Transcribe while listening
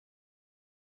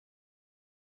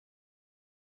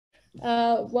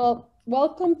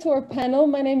Welcome to our panel.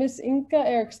 My name is Inga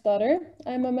Eriksdotter.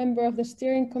 I'm a member of the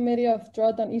steering committee of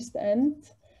Drawdown East End.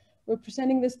 We're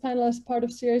presenting this panel as part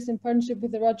of series in partnership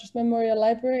with the Rogers Memorial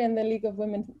Library and the League of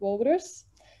Women Voters.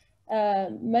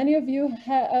 Many of you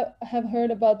have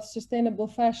heard about sustainable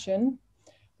fashion.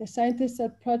 The scientists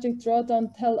at Project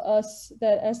Drawdown tell us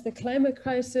that as the climate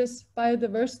crisis,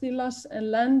 biodiversity loss,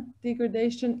 and land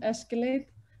degradation escalate,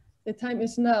 the time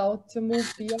is now to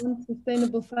move beyond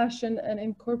sustainable fashion and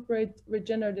incorporate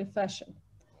regenerative fashion.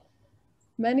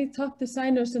 Many top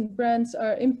designers and brands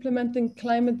are implementing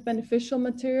climate beneficial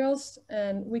materials,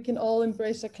 and we can all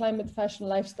embrace a climate fashion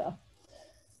lifestyle.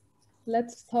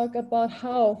 Let's talk about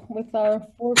how with our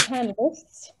 4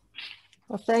 panelists.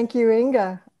 Well, thank you,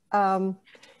 Inga.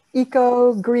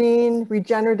 Eco, green,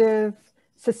 regenerative,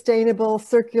 sustainable,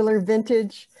 circular,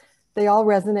 vintage, they all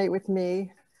resonate with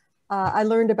me. I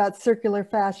learned about circular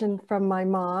fashion from my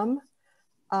mom.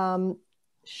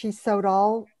 She sewed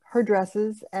all her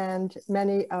dresses and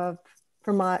many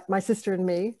for my sister and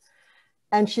me.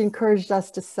 And she encouraged us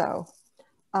to sew,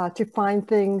 to find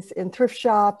things in thrift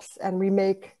shops and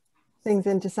remake things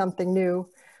into something new.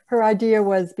 Her idea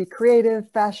was be creative,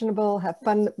 fashionable, have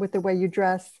fun with the way you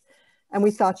dress. And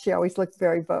we thought she always looked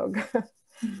very vogue.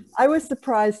 I was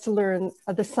surprised to learn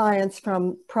the science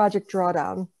from Project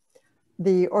Drawdown,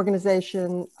 the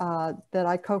organization that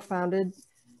I co-founded,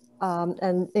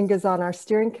 and Inga's on our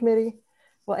steering committee.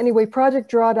 Well, anyway, Project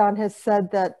Drawdown has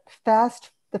said that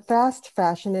the fast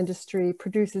fashion industry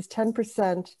produces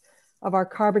 10% of our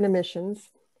carbon emissions,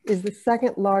 is the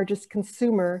second largest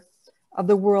consumer of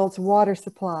the world's water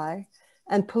supply,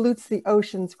 and pollutes the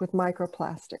oceans with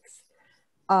microplastics.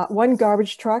 One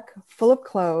garbage truck full of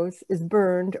clothes is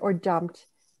burned or dumped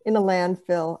in a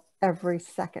landfill every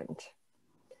second.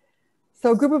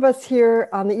 So a group of us here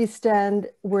on the East End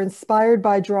were inspired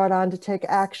by Drawdown to take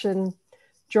action.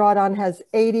 Drawdown has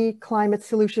 80 climate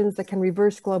solutions that can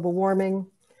reverse global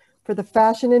warming. For the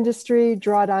fashion industry,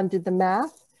 Drawdown did the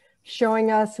math,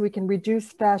 showing us we can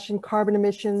reduce fashion carbon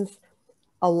emissions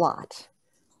a lot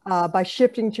by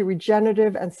shifting to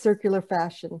regenerative and circular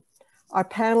fashion. Our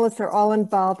panelists are all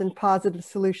involved in positive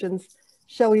solutions.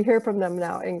 Shall we hear from them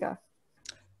now, Inga?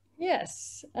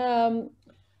 Yes.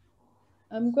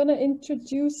 I'm going to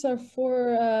introduce our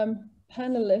 4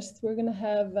 panelists. We're going to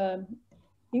have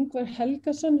Ingvar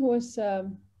Helgason, who is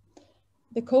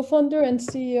the co-founder and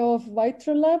CEO of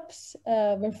VitroLabs,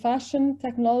 where fashion,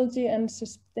 technology, and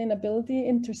sustainability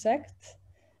intersect.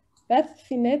 Beth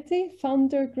Fiteni,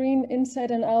 founder, Green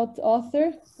Inside and Out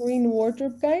author, Green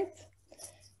Wardrobe Guide.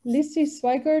 Lizzy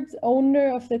Sweigart,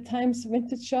 owner of the Times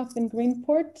Vintage Shop in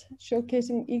Greenport,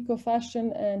 showcasing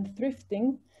eco-fashion and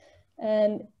thrifting.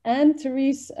 And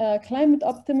Therese, climate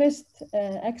optimist,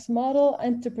 ex-model,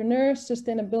 entrepreneur,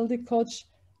 sustainability coach,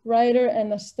 writer,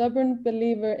 and a stubborn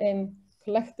believer in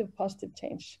collective positive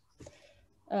change.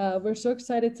 We're so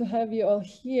excited to have you all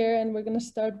here, and we're going to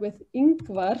start with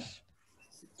Ingvar.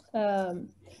 Can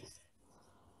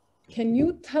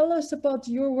you tell us about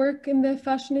your work in the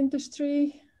fashion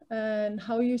industry and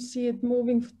how you see it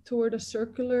moving toward a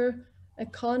circular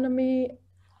economy?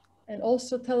 And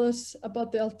also tell us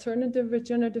about the alternative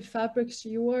regenerative fabrics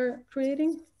you are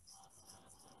creating.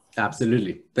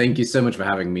 Absolutely. Thank you so much for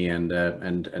having me. And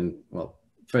well,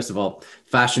 first of all,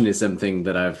 fashion is something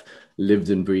that I've lived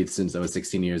and breathed since I was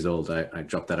 16 years old. I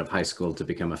dropped out of high school to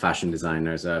become a fashion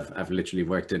designer. So I've literally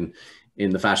worked in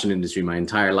the fashion industry my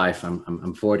entire life.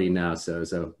 I'm 40 now.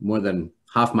 So more than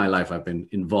half my life, I've been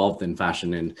involved in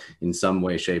fashion in some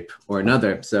way, shape, or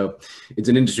another. So it's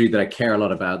an industry that I care a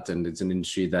lot about, and it's an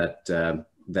industry that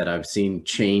I've seen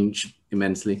change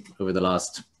immensely over the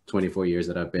last 24 years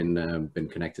that I've been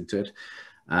connected to it.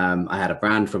 I had a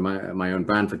brand for my own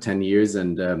brand for 10 years,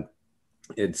 and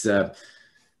it's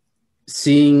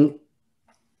seeing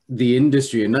the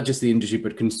industry, and not just the industry,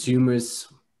 but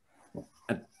consumers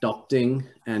adopting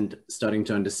and starting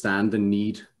to understand the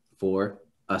need for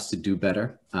us to do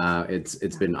better.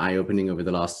 It's been eye-opening over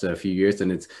the last few years,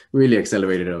 and it's really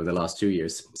accelerated over the last 2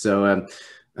 years. So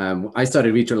I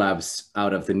started VitroLabs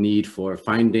out of the need for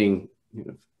finding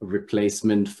a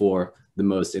replacement for the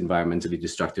most environmentally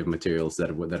destructive materials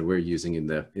that we're using in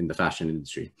the fashion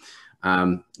industry.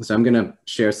 So I'm going to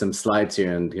share some slides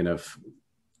here and kind of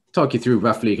talk you through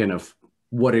roughly kind of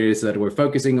what it is that we're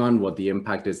focusing on, what the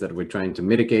impact is that we're trying to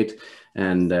mitigate,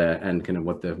 and kind of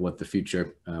what the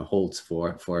future holds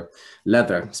for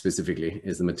leather specifically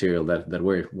is the material that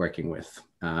we're working with,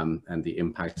 and the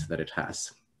impact that it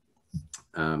has.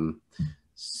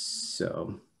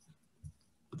 So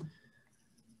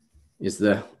is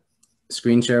the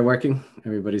screen share working?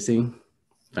 Everybody seeing?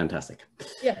 Fantastic.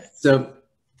 Yes. So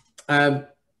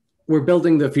We're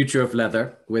building the future of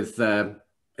leather with a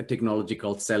technology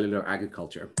called cellular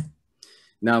agriculture.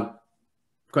 Now,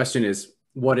 question is,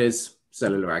 what is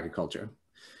cellular agriculture?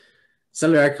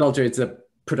 Cellular agriculture is a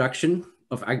production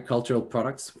of agricultural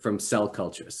products from cell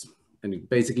cultures, and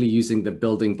basically using the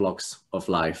building blocks of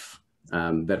life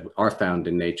that are found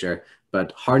in nature,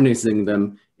 but harnessing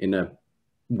them in a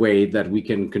way that we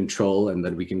can control and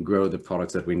that we can grow the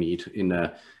products that we need in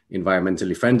a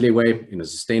environmentally friendly way, in a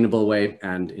sustainable way,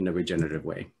 and in a regenerative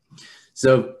way.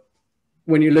 So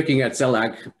when you're looking at cell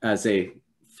ag as a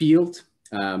field,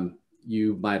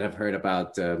 you might have heard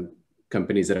about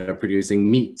companies that are producing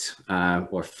meat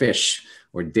or fish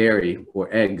or dairy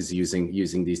or eggs using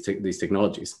these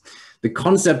technologies. The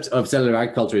concept of cellular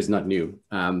agriculture is not new.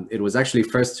 It was actually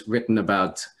first written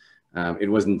about, it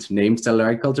wasn't named cellular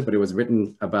agriculture, but it was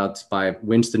written about by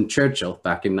Winston Churchill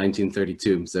back in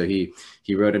 1932. So he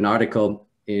wrote an article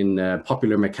in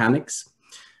Popular Mechanics.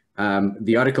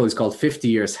 The article is called 50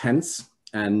 Years Hence.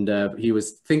 And he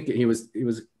was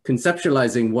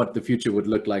conceptualizing what the future would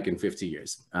look like in 50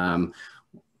 years.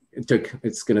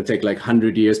 It's going to take like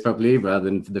 100 years probably, rather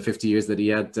than the 50 years that he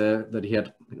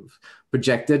had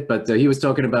projected. But he was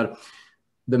talking about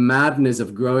the madness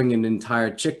of growing an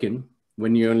entire chicken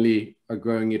when you only are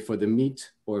growing it for the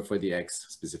meat or for the eggs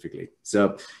specifically.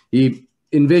 So he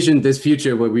envisioned this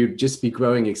future where we would just be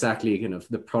growing exactly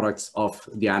the products of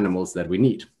the animals that we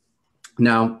need.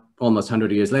 Now, almost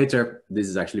 100 years later, this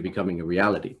is actually becoming a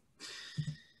reality.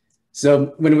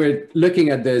 So when we're looking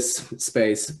at this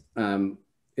space,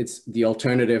 it's the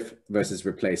alternative versus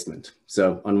replacement.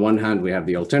 So on one hand, we have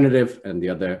the alternative, and the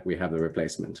other, we have the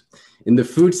replacement. In the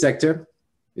food sector,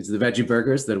 it's the veggie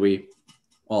burgers that we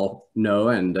all know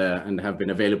and have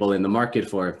been available in the market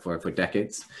for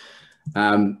decades.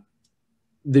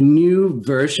 The new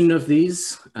version of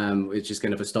these, which is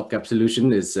kind of a stopgap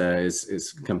solution,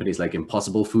 is companies like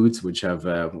Impossible Foods, which have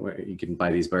you can buy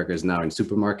these burgers now in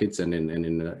supermarkets and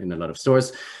in a lot of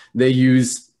stores. They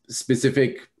use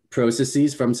specific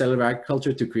processes from cellular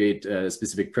agriculture to create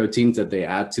specific proteins that they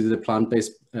add to the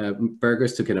plant-based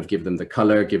burgers to kind of give them the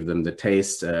color, give them the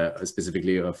taste,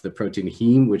 specifically of the protein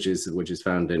heme, which is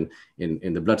found in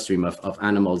the bloodstream of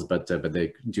animals, but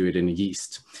they do it in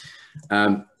yeast.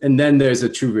 And then there's a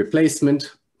true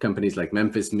replacement, companies like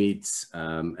Memphis Meats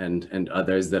and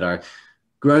others that are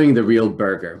growing the real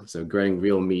burger, so growing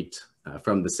real meat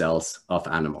from the cells of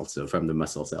animals, so from the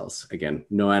muscle cells. Again,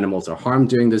 no animals are harmed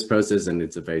during this process, and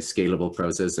it's a very scalable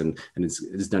process, and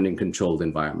it's done in controlled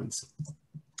environments.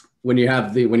 When you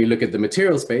look at the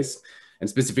material space, and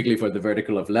specifically for the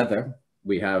vertical of leather,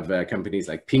 we have companies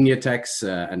like Piñatex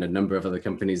and a number of other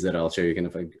companies that I'll show you kind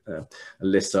of a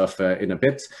list of in a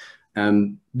bit.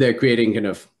 They're creating kind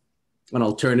of an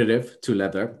alternative to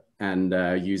leather and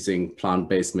using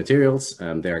plant-based materials.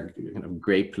 There are kind of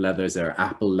grape leathers, there are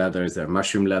apple leathers, there are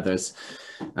mushroom leathers.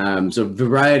 So a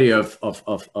variety of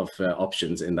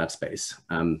options in that space.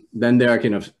 Then there are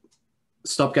kind of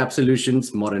stopgap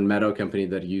solutions. Modern Meadow company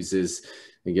that uses,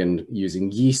 again,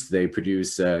 using yeast, they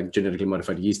produce genetically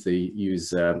modified yeast. They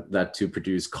use that to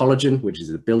produce collagen, which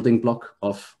is a building block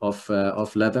of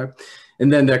leather.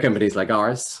 And then there are companies like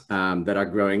ours that are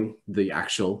growing the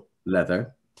actual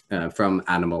leather from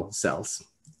animal cells.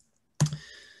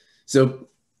 So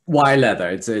why leather?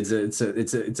 It's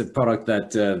a product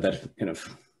that kind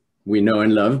of we know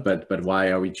and love, but why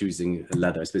are we choosing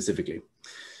leather specifically?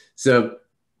 So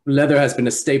leather has been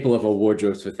a staple of our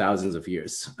wardrobes for thousands of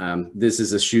years. This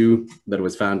is a shoe that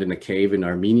was found in a cave in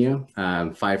Armenia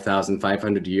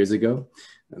 5,500 years ago.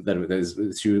 That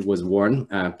this shoe was worn.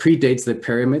 Predates the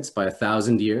pyramids by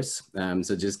 1,000 years.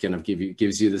 So just kind of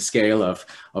gives you the scale of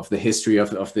the history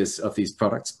of these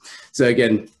products. So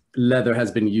again, leather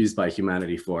has been used by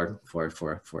humanity for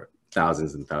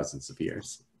thousands and thousands of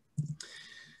years.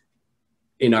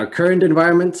 In our current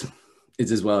environment,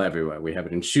 it's as well everywhere. We have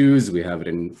it in shoes, we have it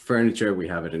in furniture, we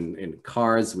have it in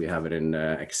cars, we have it in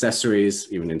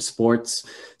accessories, even in sports.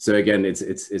 So again, it's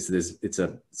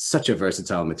such a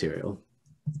versatile material.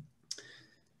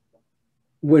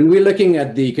 When we're looking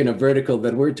at the kind of vertical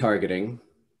that we're targeting,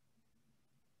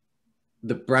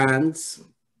 the brands,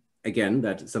 again,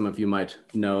 that some of you might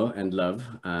know and love.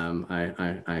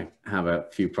 I have a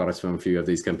few products from a few of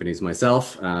these companies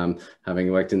myself,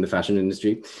 having worked in the fashion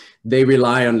industry. They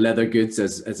rely on leather goods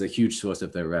as a huge source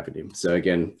of their revenue. So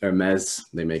again, Hermes,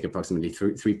 they make approximately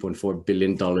 $3.4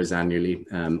 billion annually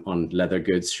on leather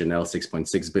goods, Chanel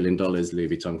 $6.6 billion, Louis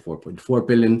Vuitton $4.4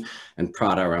 billion, and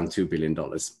Prada around $2 billion.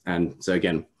 And so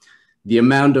again, the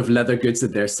amount of leather goods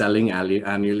that they're selling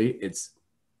annually, it's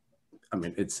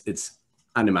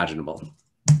unimaginable.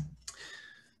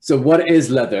 So what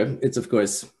is leather? It's of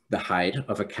course the hide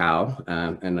of a cow.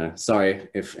 Sorry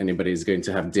if anybody is going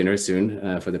to have dinner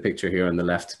soon for the picture here on the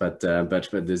left, but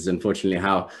this is unfortunately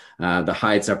how the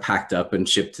hides are packed up and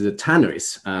shipped to the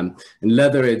tanneries. In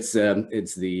leather, it's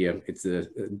the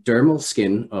dermal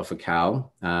skin of a cow.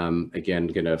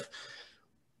 Again, kind of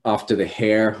after the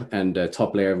hair and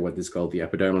top layer of what is called the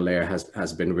epidermal layer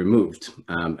has been removed,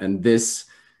 and this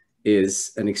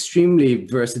is an extremely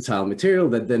versatile material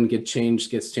that then gets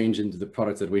changed into the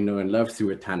products that we know and love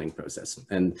through a tanning process.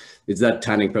 And it's that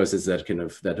tanning process that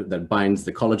that binds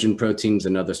the collagen proteins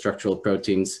and other structural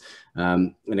proteins.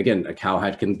 And again, a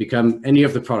cowhide can become any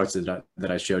of the products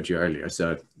that I showed you earlier.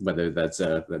 So whether that's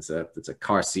a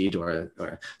car seat or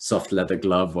a soft leather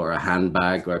glove or a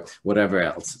handbag or whatever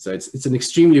else. So it's an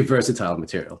extremely versatile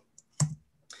material.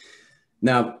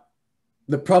 Now,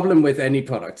 the problem with any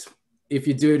product, if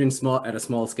you do it at a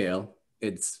small scale,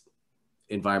 it's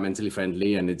environmentally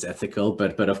friendly and it's ethical.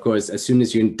 But of course, as soon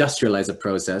as you industrialize a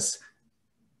process,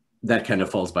 that kind of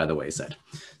falls by the wayside.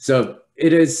 So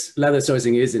leather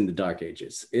sourcing is in the dark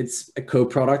ages. It's a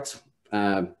co-product,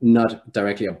 not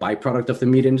directly a byproduct of the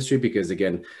meat industry, because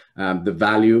again, the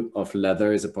value of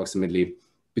leather is approximately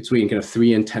between kind of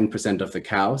 3 and 10% of the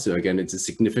cow. So again, it's a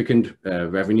significant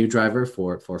revenue driver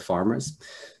for farmers.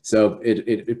 So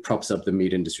it props up the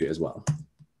meat industry as well.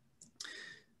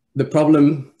 The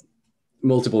problem,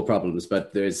 multiple problems,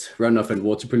 but there's runoff and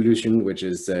water pollution, which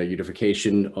is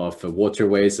eutrophication of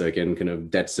waterways. So again, kind of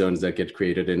dead zones that get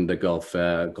created in the Gulf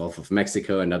of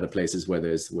Mexico and other places where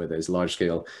there's large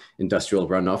scale industrial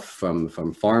runoff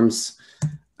from farms.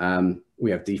 We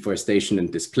have deforestation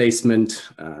and displacement.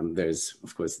 There's,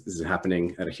 of course, this is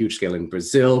happening at a huge scale in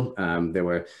Brazil. There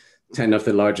were 10 of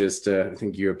the largest, I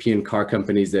think, European car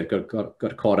companies that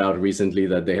got caught out recently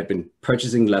that they had been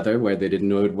purchasing leather where they didn't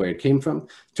know where it came from.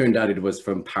 Turned out it was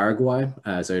from Paraguay.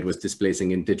 So it was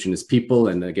displacing indigenous people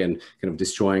and again, kind of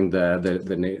destroying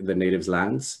the natives'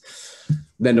 lands.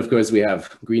 Then, of course, we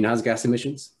have greenhouse gas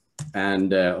emissions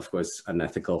and, of course,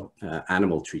 unethical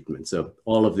animal treatment. So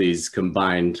all of these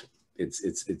combined,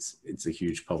 it's a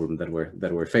huge problem that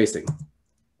we're facing.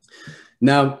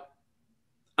 Now,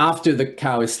 after the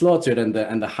cow is slaughtered and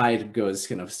the hide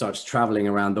starts traveling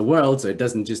around the world, so it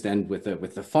doesn't just end with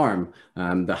the farm.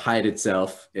 The hide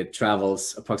itself, it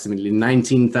travels approximately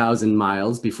 19,000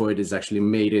 miles before it is actually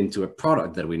made into a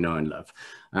product that we know and love.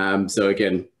 So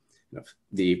again,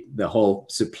 the whole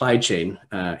supply chain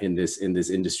in this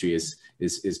industry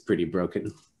is pretty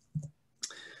broken.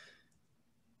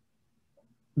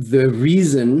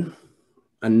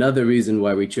 Another reason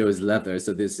why we chose leather.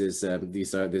 So this is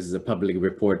a public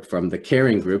report from the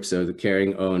Kering Group. So the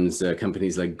Kering owns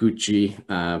companies like Gucci,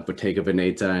 Bottega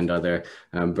Veneta, and other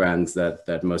brands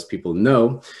that most people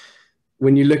know.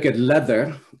 When you look at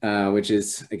leather, which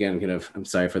is again I'm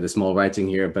sorry for the small writing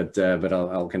here, but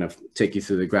I'll kind of take you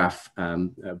through the graph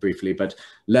briefly. But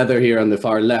leather here on the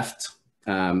far left,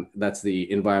 that's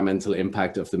the environmental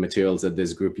impact of the materials that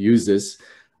this group uses.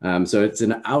 So it's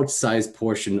an outsized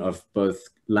portion of both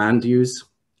land use,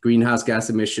 greenhouse gas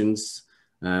emissions,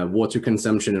 water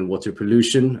consumption and water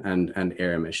pollution, and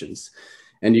air emissions.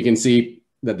 And you can see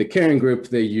that the Kering Group,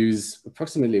 they use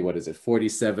approximately,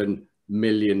 47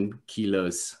 million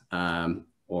kilos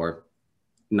or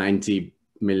 90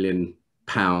 million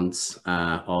pounds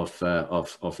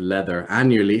of leather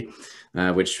annually,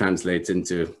 which translates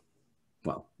into,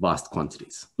 well, vast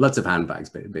quantities. Lots of handbags,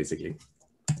 basically.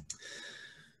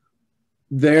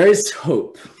 There is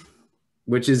hope,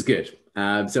 which is good.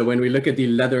 So when we look at the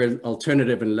leather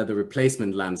alternative and leather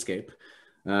replacement landscape,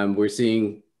 we're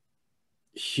seeing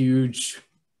huge,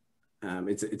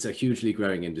 it's a hugely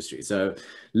growing industry. So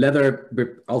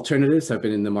leather alternatives have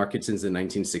been in the market since the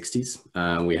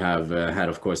 1960s. We have had,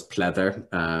 of course, pleather,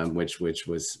 which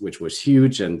was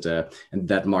huge, and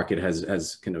that market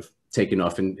has kind of taken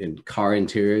off in car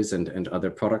interiors and other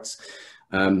products.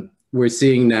 We're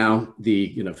seeing now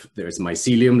there's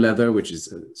mycelium leather, which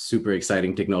is a super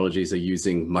exciting technology. So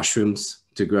using mushrooms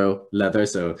to grow leather.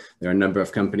 So there are a number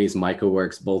of companies,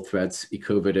 Mycoworks, Bolt Threads,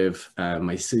 Ecovative,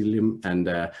 Mycelium, and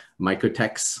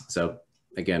Mycotex. So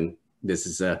again, this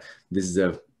is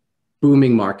a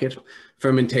booming market.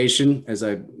 Fermentation, as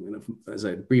I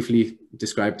briefly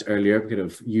described earlier, kind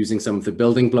of using some of the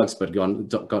building blocks, but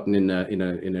gotten in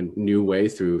a new way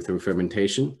through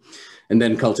fermentation. And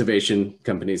then cultivation,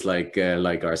 companies like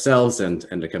ourselves and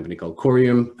a company called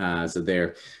Corium. So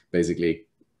they're basically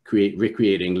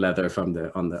recreating leather from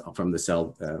the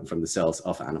cells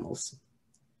of animals.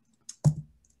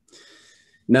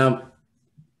 Now,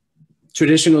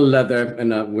 traditional leather,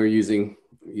 and we're using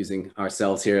using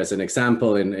ourselves here as an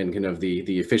example in kind of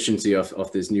the efficiency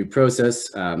of this new process.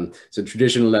 So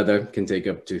traditional leather can take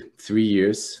up to 3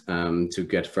 years to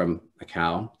get from a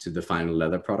cow to the final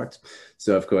leather product.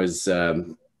 So of course,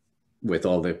 with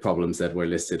all the problems that were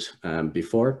listed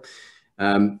before,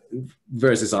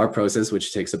 versus our process,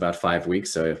 which takes about 5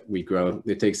 weeks. So we grow,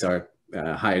 it takes our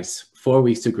hides 4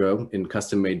 weeks to grow in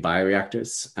custom-made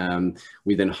bioreactors.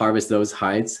 We then harvest those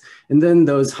hides, and then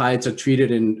those hides are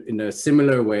treated in a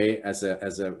similar way as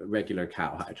a regular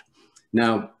cow hide.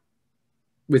 Now,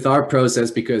 with our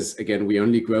process, because again, we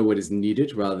only grow what is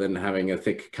needed rather than having a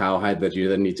thick cowhide that you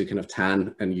then need to kind of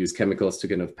tan and use chemicals to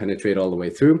kind of penetrate all the way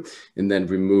through and then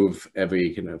remove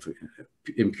every kind of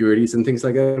impurities and things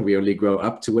like that. We only grow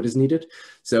up to what is needed.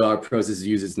 So our process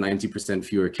uses 90%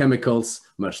 fewer chemicals,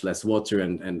 much less water,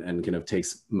 and kind of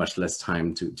takes much less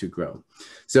time to grow.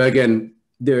 So again,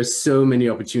 there are so many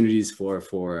opportunities for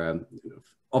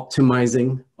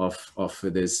optimizing of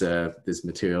this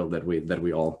material that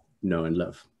we all know and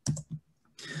love.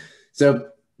 So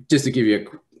just to give you a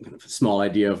kind of small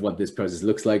idea of what this process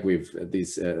looks like,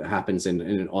 this happens in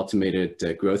an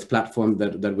automated growth platform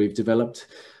that we've developed.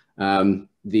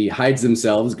 The hides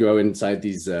themselves grow inside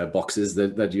these boxes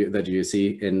that you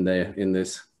see in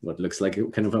this what looks like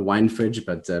kind of a wine fridge,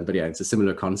 but yeah, it's a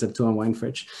similar concept to a wine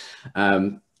fridge.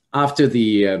 After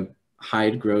the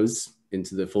hide grows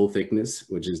into the full thickness,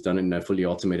 which is done in a fully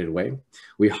automated way,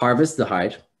 we harvest the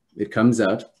hide. It comes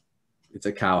out. It's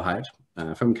a cow hide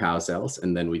from cow cells,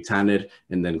 and then we tan it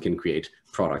and then can create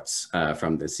products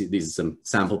from this. These are some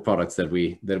sample products that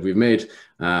we've made.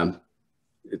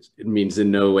 It means in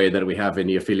no way that we have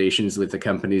any affiliations with the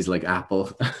companies like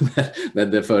Apple.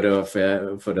 that the photo of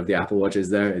the Apple Watch is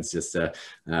there. It's just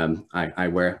I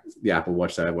wear the Apple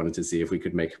Watch, that I wanted to see if we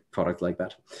could make product like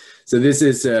that. So this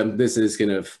is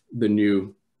kind of the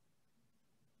new.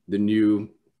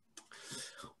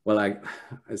 Well, I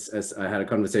had a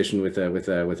conversation with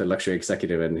a luxury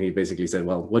executive, and he basically said,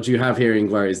 "Well, what you have here,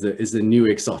 Ingvar, is the new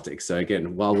exotic." So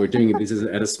again, while we're doing it, this is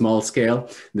at a small scale.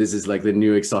 This is like the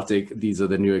new exotic. These are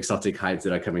the new exotic hides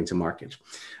that are coming to market.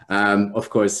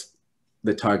 Of course,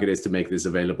 the target is to make this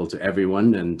available to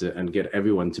everyone and get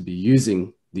everyone to be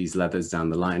using these leathers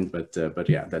down the line. But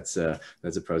yeah, that's a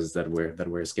process that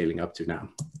we're scaling up to now.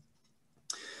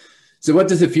 So what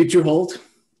does the future hold?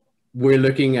 We're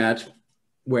looking at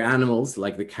where animals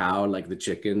like the cow, like the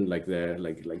chicken, like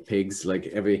pigs, like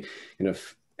every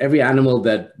animal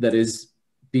that is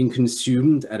being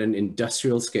consumed at an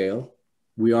industrial scale,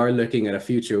 we are looking at a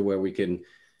future where we can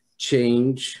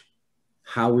change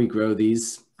how we grow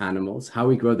these animals, how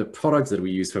we grow the products that we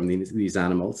use from these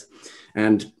animals.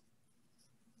 And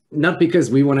not because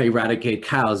we want to eradicate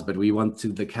cows, but we want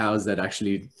the cows that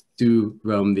actually do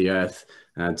roam the earth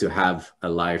to have a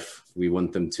life. We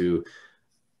want them to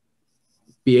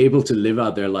be able to live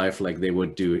out their life like they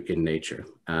would do in nature.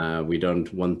 We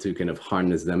don't want to kind of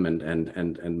harness them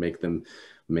and make them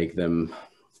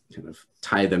kind of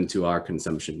tie them to our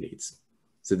consumption needs.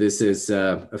 So this is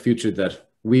a future that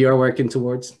we are working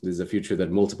towards. This is a future that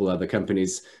multiple other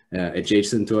companies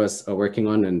adjacent to us are working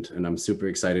on, and I'm super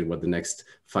excited what the next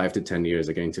 5 to 10 years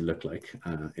are going to look like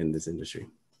in this industry.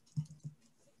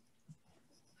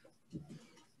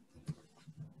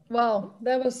 Wow,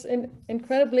 that was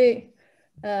incredibly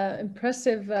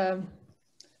impressive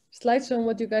slideshow on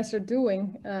what you guys are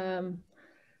doing.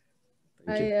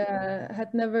 I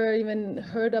had never even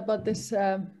heard about this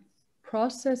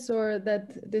process, or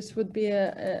that this would be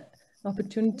an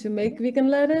opportunity to make vegan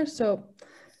leather. So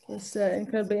it's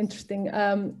incredibly interesting.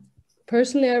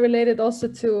 Personally, I related also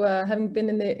to having been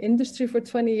in the industry for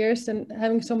 20 years and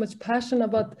having so much passion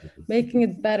about making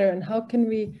it better, and how can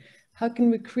we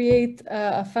create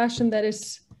a fashion that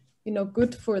is,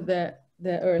 good for the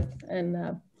earth, and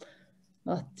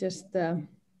not just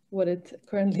what it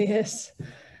currently is.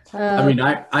 I mean,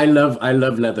 I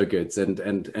love leather goods, and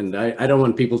I don't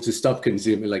want people to stop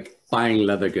consuming, like buying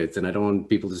leather goods, and I don't want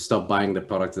people to stop buying the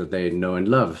products that they know and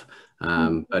love.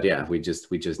 But yeah, we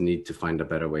just need to find a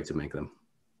better way to make them.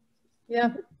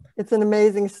 Yeah, it's an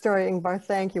amazing story, Ingvar.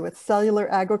 Thank you. It's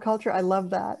cellular agriculture. I love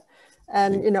that.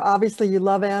 And obviously you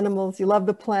love animals, you love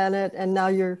the planet, and now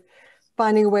you're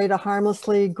finding a way to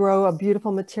harmlessly grow a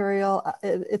beautiful material.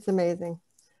 It's amazing.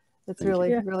 It's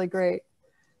really great.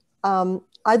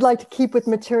 I'd like to keep with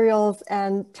materials,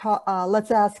 and let's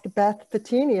ask Beth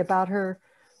Fiteni about her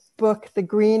book, The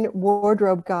Green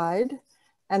Wardrobe Guide,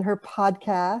 and her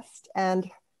podcast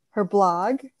and her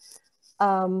blog.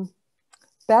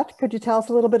 Beth, could you tell us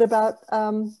a little bit about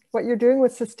what you're doing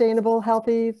with sustainable,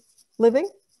 healthy living?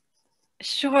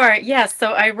 Sure. Yes.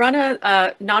 So I run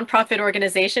a nonprofit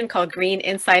organization called Green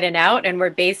Inside and Out, and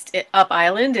we're based up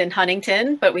island in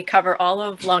Huntington, but we cover all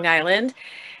of Long Island.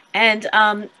 And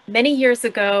many years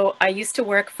ago, I used to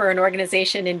work for an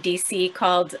organization in DC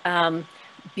called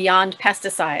Beyond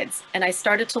Pesticides. And I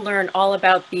started to learn all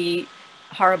about the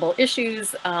horrible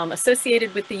issues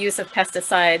associated with the use of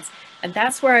pesticides. And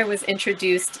that's where I was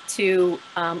introduced to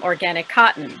organic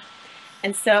cotton.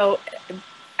 And so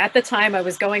at the time, I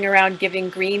was going around giving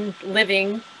green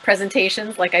living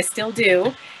presentations like I still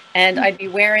do. And I'd be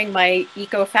wearing my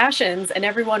eco fashions, and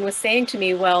everyone was saying to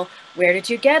me, well, where did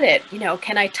you get it? You know,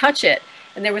 can I touch it?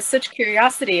 And there was such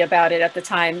curiosity about it at the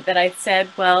time that I said,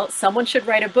 well, someone should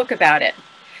write a book about it.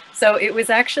 So it was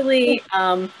actually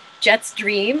Jet's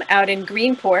Dream out in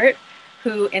Greenport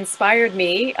who inspired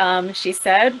me. She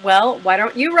said, well, why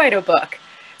don't you write a book?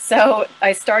 So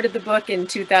I started the book in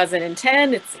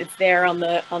 2010. It's there on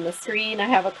the screen. I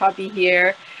have a copy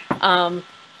here. And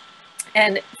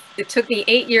it took me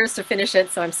 8 years to finish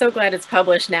it, so I'm so glad it's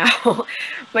published now.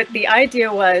 But the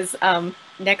idea was,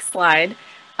 next slide,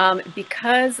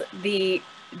 because the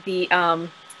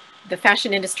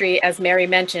fashion industry, as Mary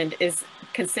mentioned, is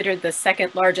considered the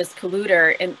second largest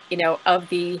polluter in, of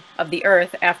the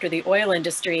earth after the oil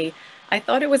industry. I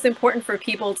thought it was important for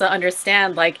people to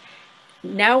understand, like,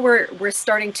 now we're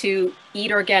starting to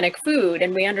eat organic food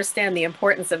and we understand the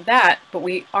importance of that, but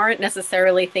we aren't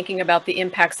necessarily thinking about the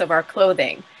impacts of our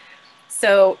clothing.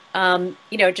 So,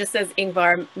 just as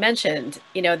Ingvar mentioned,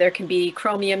 there can be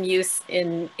chromium use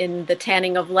in the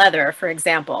tanning of leather, for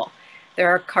example. There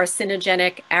are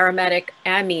carcinogenic aromatic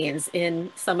amines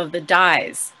in some of the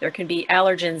dyes. There can be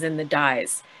allergens in the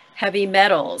dyes, heavy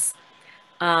metals.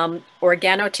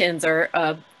 Organotins are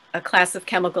a class of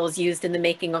chemicals used in the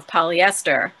making of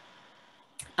polyester.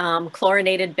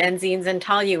 Chlorinated benzenes and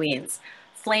toluenes.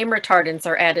 Flame retardants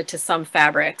are added to some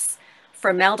fabrics.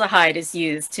 Formaldehyde is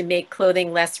used to make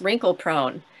clothing less wrinkle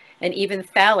prone. And even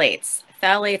phthalates.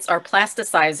 Phthalates are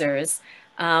plasticizers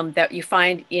that you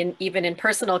find even in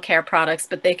personal care products,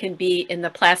 but they can be in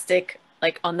the plastic,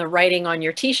 like on the writing on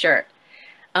your t-shirt.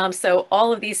 So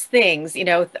all of these things,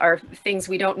 are things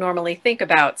we don't normally think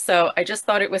about. So I just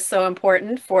thought it was so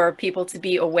important for people to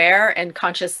be aware and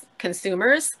conscious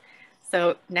consumers.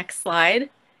 So next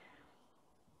slide.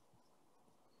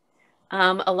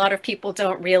 A lot of people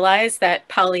don't realize that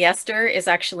polyester is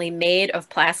actually made of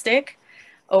plastic.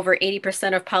 Over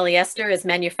 80% of polyester is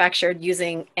manufactured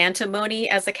using antimony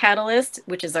as a catalyst,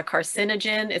 which is a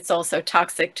carcinogen. It's also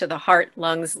toxic to the heart,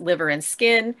 lungs, liver, and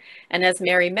skin. And as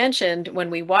Mary mentioned, when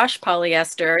we wash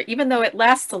polyester, even though it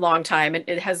lasts a long time,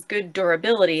 it has good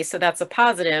durability, so that's a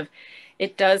positive,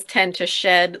 it does tend to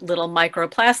shed little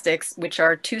microplastics, which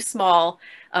are too small.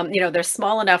 They're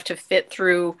small enough to fit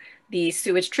through the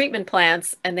sewage treatment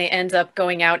plants, and they end up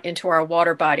going out into our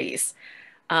water bodies.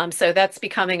 So that's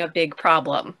becoming a big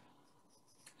problem.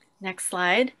 Next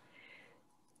slide.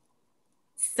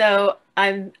 So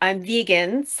I'm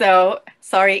vegan, so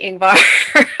sorry, Ingvar.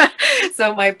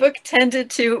 So my book tended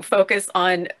to focus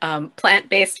on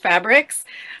plant-based fabrics.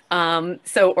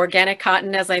 So organic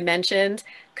cotton, as I mentioned,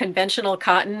 conventional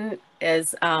cotton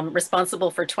is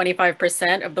responsible for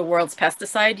 25% of the world's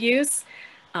pesticide use.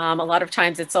 A lot of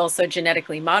times it's also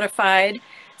genetically modified.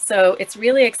 So it's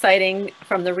really exciting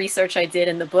from the research I did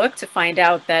in the book to find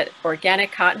out that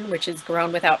organic cotton, which is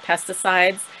grown without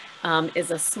pesticides, is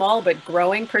a small but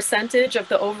growing percentage of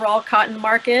the overall cotton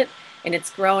market. And it's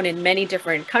grown in many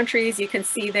different countries, you can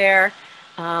see there.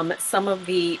 Some of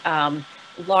the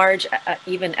large,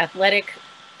 even athletic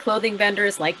clothing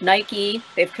vendors like Nike,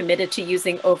 they've committed to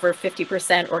using over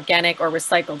 50% organic or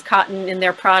recycled cotton in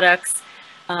their products.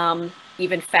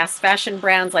 Even fast fashion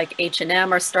brands like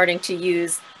H&M are starting to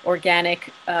use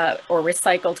organic or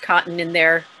recycled cotton in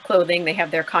their clothing. They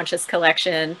have their conscious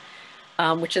collection,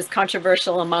 which is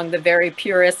controversial among the very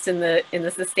purists in the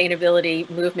sustainability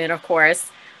movement, of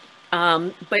course.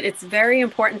 But it's very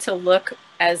important to look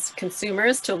as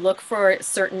consumers to look for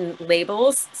certain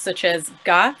labels, such as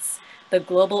GOTS, the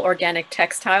Global Organic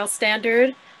Textile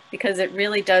Standard, because it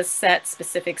really does set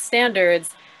specific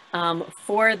standards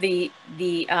for the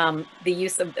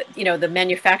use of the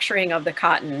manufacturing of the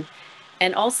cotton,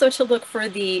 and also to look for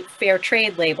the fair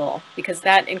trade label, because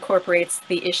that incorporates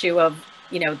the issue of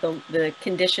the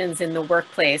conditions in the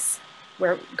workplace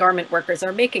where garment workers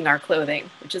are making our clothing,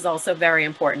 which is also very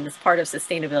important as part of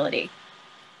sustainability.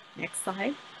 Next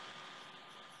slide.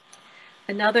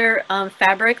 Another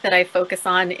fabric that I focus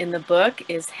on in the book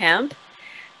is hemp.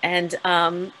 And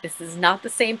this is not the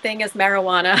same thing as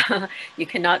marijuana. You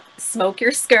cannot smoke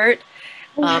your skirt.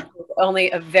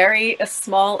 Only a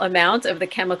small amount of the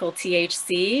chemical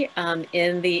THC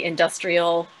in the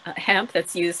industrial hemp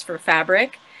that's used for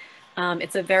fabric.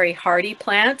 It's a very hardy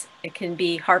plant. It can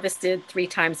be harvested 3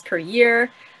 times per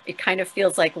year. It kind of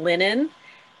feels like linen.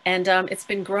 And it's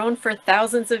been grown for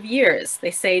thousands of years.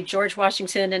 They say George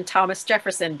Washington and Thomas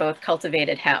Jefferson both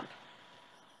cultivated hemp.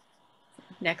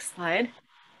 Next slide.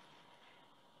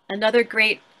 Another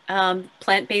great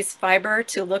plant-based fiber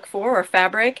to look for, or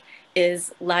fabric,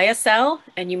 is lyocell.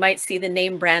 And you might see the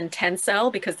name brand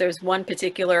Tencel because there's one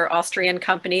particular Austrian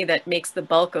company that makes the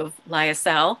bulk of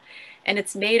lyocell. And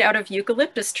it's made out of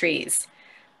eucalyptus trees.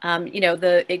 You know,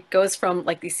 it goes from,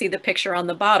 like you see the picture on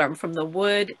the bottom, from the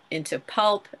wood into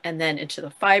pulp and then into the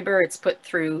fiber. It's put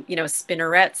through, you know,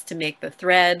 spinnerets to make the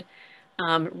thread.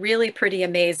 Really pretty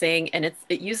amazing. And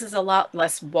it uses a lot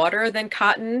less water than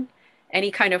cotton. Any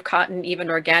kind of cotton, even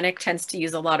organic, tends to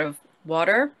use a lot of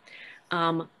water.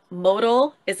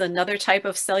 Modal is another type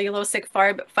of cellulosic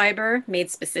fiber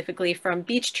made specifically from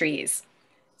beech trees.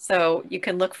 So you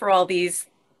can look for all these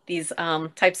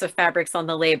types of fabrics on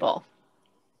the label.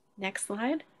 Next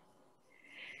slide.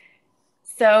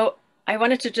 So I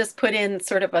wanted to just put in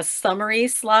sort of a summary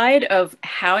slide of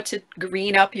how to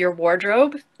green up your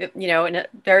wardrobe, you know, in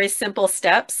very simple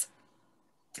steps.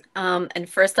 And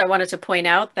first I wanted to point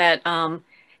out that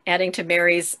adding to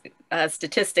Mary's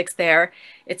statistics there,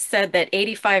 it's said that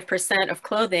 85% of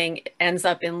clothing ends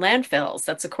up in landfills.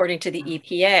 That's according to the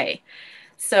EPA.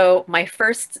 So my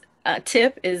first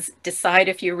tip is decide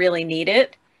if you really need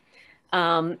it.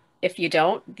 If you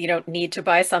don't need to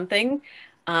buy something.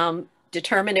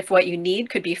 Determine if what you need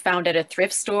could be found at a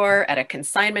thrift store, at a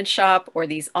consignment shop, or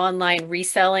these online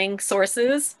reselling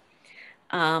sources.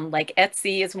 Like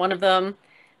Etsy is one of them.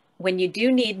 When you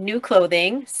do need new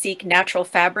clothing, seek natural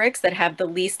fabrics that have the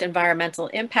least environmental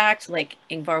impact, like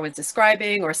Ingvar was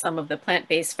describing, or some of the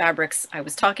plant-based fabrics I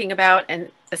was talking about,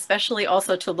 and especially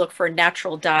also to look for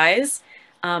natural dyes.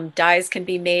 Dyes can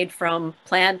be made from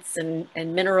plants and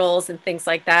minerals and things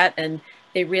like that, and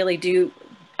they really do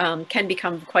can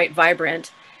become quite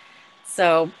vibrant.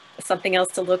 So something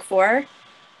else to look for.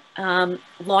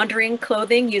 Laundering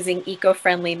clothing using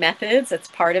eco-friendly methods, that's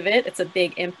part of it. It's a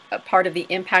big part of the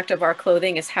impact of our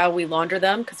clothing is how we launder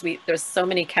them, because there's so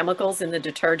many chemicals in the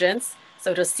detergents.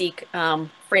 So to seek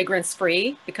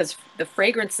fragrance-free, because the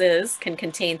fragrances can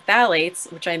contain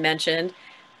phthalates, which I mentioned,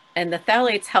 and the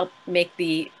phthalates help make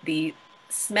the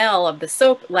smell of the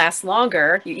soap last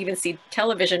longer. You even see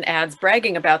television ads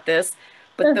bragging about this,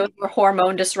 but those are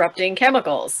hormone disrupting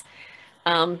chemicals.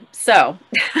 So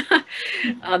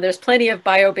there's plenty of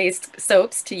bio-based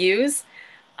soaps to use.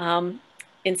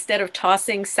 Instead of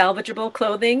tossing salvageable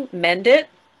clothing, mend it.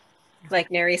 Like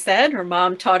Mary said, her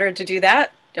mom taught her to do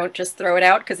that. Don't just throw it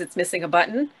out because it's missing a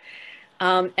button.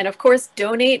 And of course,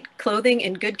 donate clothing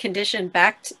in good condition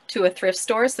back to a thrift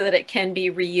store so that it can be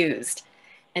reused.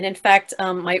 And in fact,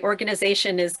 my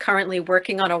organization is currently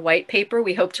working on a white paper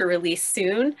we hope to release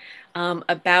soon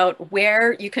about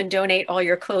where you can donate all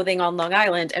your clothing on Long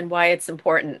Island and why it's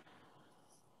important.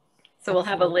 So we'll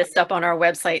have a list up on our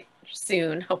website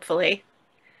soon, hopefully.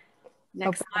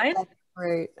 Next slide. That's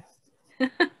great.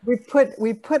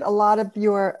 we put a lot of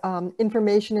your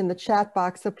information in the chat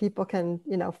box so people can,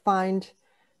 you know, find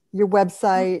your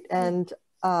website and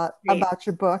about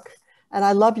your book. And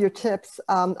I love your tips.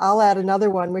 I'll add another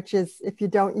one, which is if you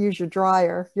don't use your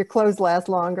dryer, your clothes last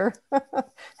longer.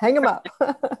 Hang them up.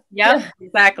 Yeah,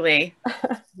 exactly.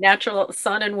 Natural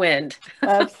sun and wind.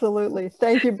 Absolutely.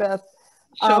 Thank you, Beth.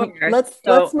 Sure.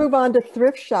 Let's move on to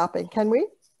thrift shopping. Can we?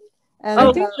 And,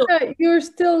 I think you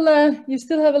still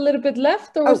have a little bit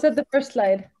left, or was that the first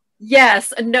slide?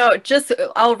 Yes, no, just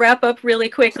I'll wrap up really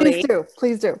quickly.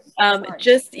 Please do.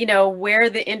 Just, you know, where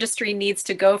the industry needs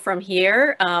to go from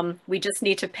here. We just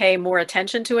need to pay more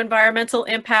attention to environmental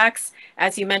impacts.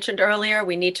 As you mentioned earlier,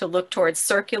 we need to look towards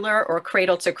circular or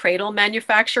cradle to cradle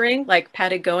manufacturing, like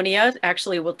Patagonia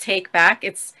actually will take back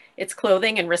its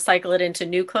clothing and recycle it into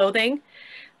new clothing.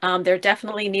 There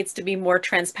definitely needs to be more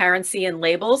transparency in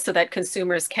labels so that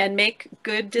consumers can make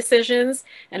good decisions.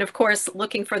 And of course,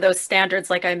 looking for those standards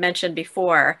like I mentioned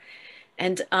before.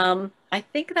 And I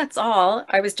think that's all.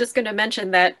 I was just going to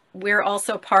mention that we're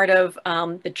also part of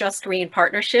the Just Green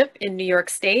Partnership in New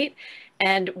York State.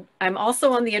 And I'm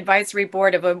also on the advisory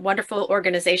board of a wonderful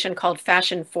organization called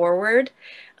Fashion Forward,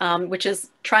 which is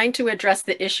trying to address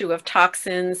the issue of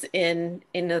toxins in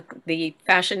the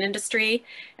fashion industry.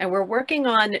 And we're working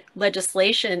on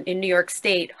legislation in New York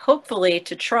State, hopefully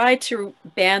to try to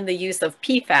ban the use of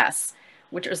PFAS,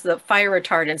 which is the fire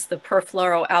retardants, the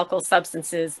perfluoroalkyl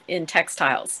substances in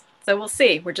textiles. So we'll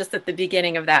see. We're just at the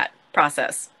beginning of that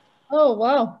process. Oh,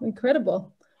 wow.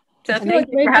 Incredible. So I feel thank like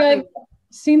you for maybe having I've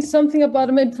seen something about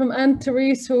it maybe from Aunt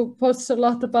Therese, who posts a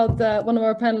lot about one of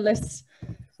our panelists,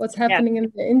 what's happening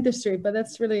in the industry, but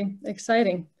that's really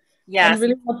exciting. Yes. And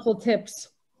really helpful tips.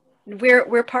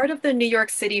 We're part of the New York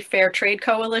City Fair Trade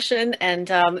Coalition, and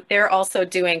they're also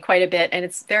doing quite a bit. And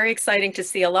it's very exciting to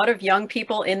see a lot of young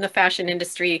people in the fashion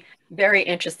industry very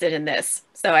interested in this.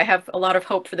 So I have a lot of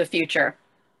hope for the future.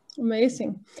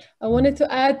 Amazing. I wanted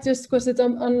to add, just because it's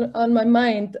on my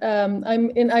mind,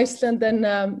 I'm in Iceland,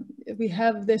 and we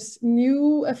have this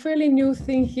a fairly new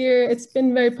thing here. It's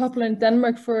been very popular in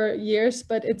Denmark for years,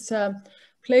 but it's a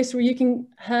place where you can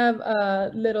have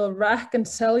a little rack and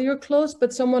sell your clothes,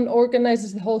 but someone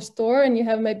organizes the whole store and you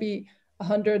have maybe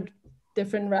 100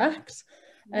 different racks.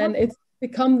 And it's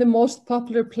become the most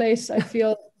popular place, I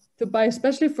feel, to buy,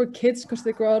 especially for kids, because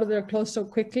they grow out of their clothes so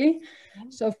quickly.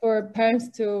 So for parents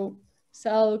to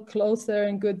sell clothes that are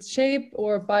in good shape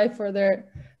or buy for the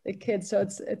kids. So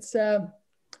it's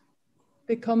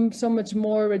become so much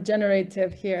more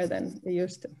regenerative here than it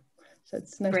used to. So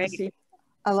it's nice to see.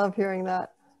 I love hearing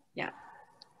that. Yeah.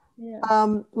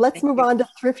 Let's move on to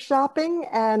thrift shopping,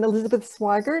 and Elizabeth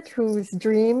Sweigart, whose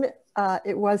dream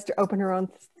it was to open her own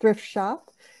thrift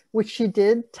shop, which she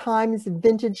did, Times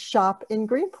Vintage Shop in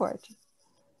Greenport.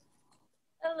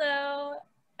 Hello,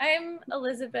 I'm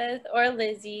Elizabeth, or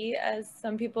Lizzy, as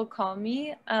some people call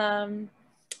me.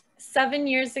 7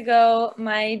 years ago,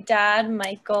 my dad,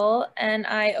 Michael, and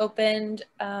I opened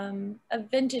a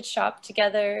vintage shop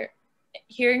together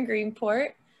here in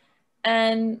Greenport.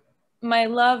 And my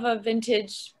love of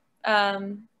vintage,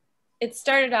 it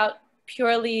started out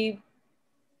purely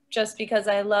just because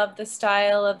I love the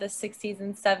style of the 60s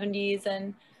and 70s,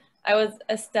 and I was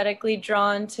aesthetically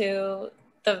drawn to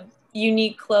the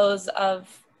unique clothes of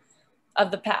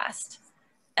the past.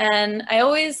 And I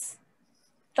always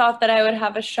thought that I would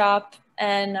have a shop,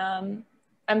 and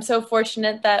I'm so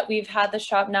fortunate that we've had the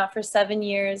shop now for 7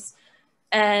 years.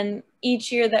 And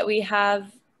each year that we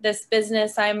have this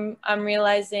business, I'm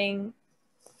realizing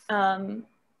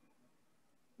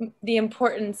the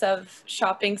importance of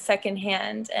shopping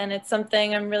secondhand, and it's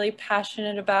something I'm really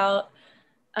passionate about.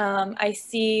 I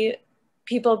see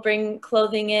people bring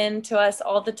clothing in to us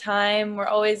all the time. We're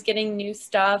always getting new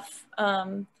stuff.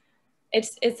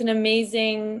 It's an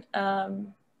amazing,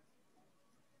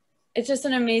 it's just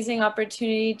an amazing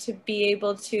opportunity to be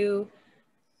able to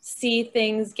see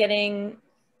things getting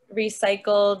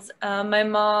recycled. My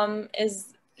mom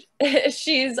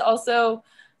she's also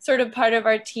sort of part of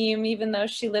our team, even though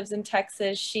she lives in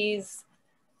Texas. She's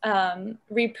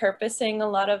repurposing a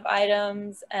lot of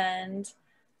items and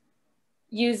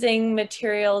using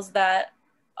materials that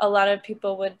a lot of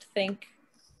people would think,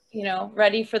 you know,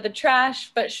 ready for the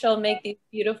trash, but she'll make these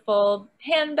beautiful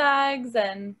handbags,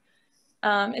 and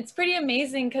it's pretty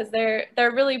amazing because they're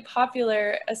really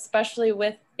popular, especially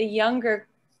with the younger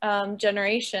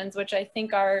generations, which I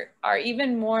think are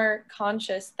even more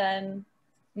conscious than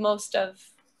most of,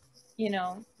 you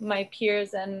know, my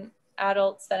peers and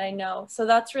adults that I know. So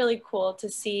that's really cool to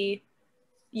see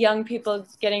young people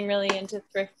getting really into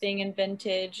thrifting and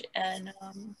vintage. And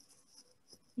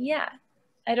yeah,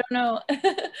 I don't know.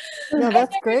 No,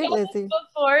 that's great, Lizzy.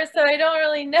 Before, so I don't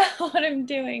really know what I'm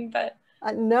doing, but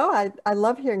no, I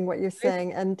love hearing what you're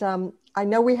saying. And I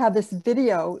know we have this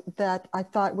video that I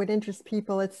thought would interest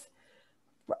people. It's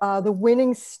the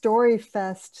Winning Story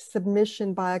Fest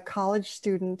submission by a college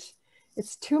student.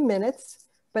 It's 2 minutes,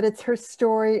 but it's her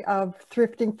story of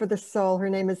thrifting for the soul. Her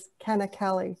name is Kenna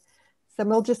Kelly. So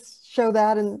we'll just show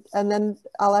that, and then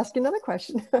I'll ask you another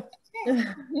question.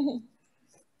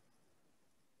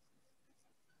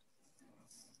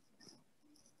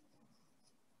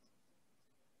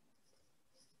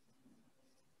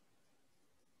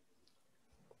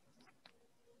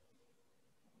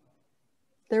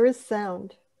 There is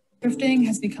sound. Thrifting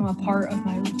has become a part of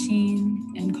my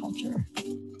routine and culture.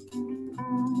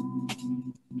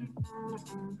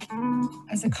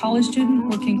 As a college student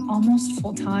working almost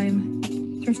full-time,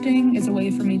 thrifting is a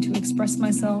way for me to express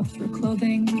myself through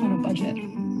clothing on a budget.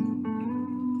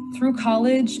 Through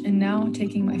college and now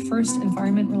taking my first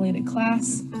environment-related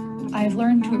class, I have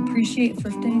learned to appreciate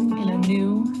thrifting in a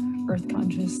new,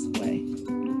 earth-conscious way.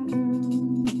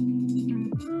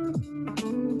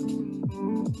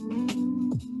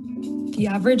 The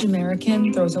average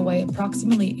American throws away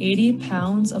approximately 80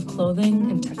 pounds of clothing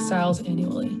and textiles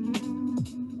annually.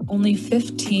 Only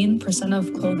 15%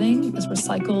 of clothing is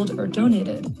recycled or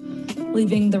donated,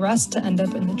 leaving the rest to end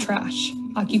up in the trash,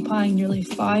 occupying nearly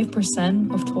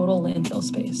 5% of total landfill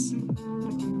space.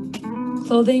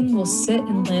 clothing will sit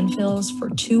in landfills for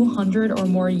 200 or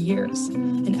more years,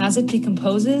 and as it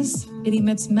decomposes, it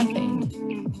emits methane,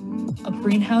 a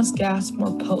greenhouse gas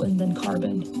more potent than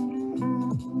carbon.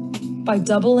 By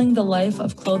doubling the life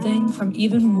of clothing from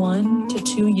even 1 to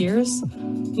 2 years,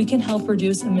 we can help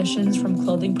reduce emissions from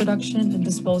clothing production and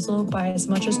disposal by as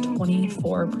much as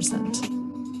 24%.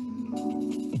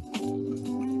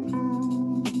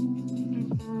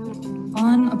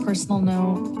 On a personal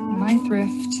note, when I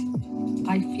thrift,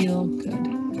 I feel good.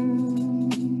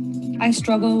 I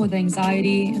struggle with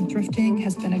anxiety, and thrifting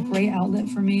has been a great outlet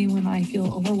for me when I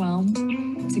feel overwhelmed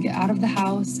to get out of the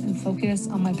house and focus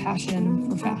on my passion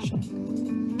for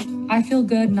fashion. I feel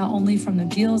good not only from the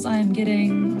deals I am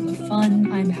getting or the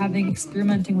fun I'm having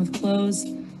experimenting with clothes,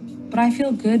 but I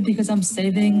feel good because I'm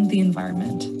saving the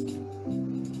environment.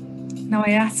 Now,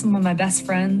 I asked some of my best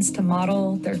friends to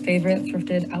model their favorite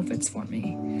thrifted outfits for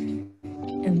me,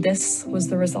 and this was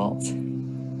the result.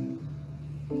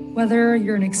 Whether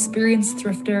you're an experienced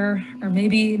thrifter or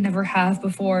maybe never have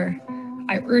before,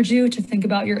 I urge you to think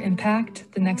about your impact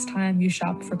the next time you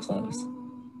shop for clothes.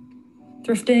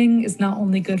 Thrifting is not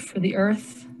only good for the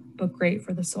earth, but great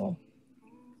for the soul.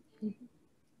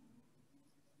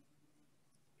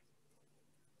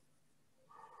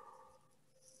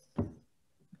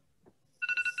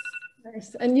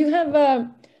 Nice. And you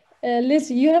have,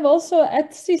 Lizzy, you have also an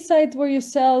Etsy site where you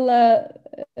sell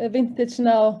vintage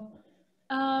now.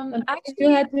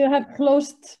 Actually, you have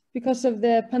closed because of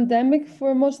the pandemic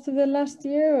for most of the last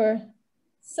year, or?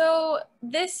 so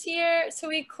this year, so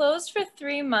we closed for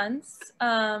 3 months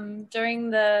during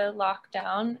the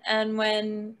lockdown, and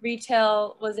when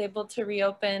retail was able to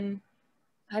reopen,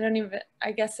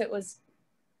 I guess was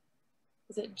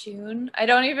it June? I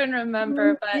don't even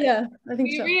remember, but yeah, I think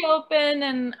we so. reopened,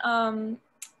 and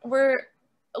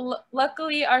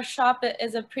luckily our shop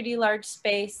is a pretty large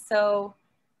space, so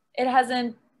it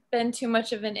hasn't been too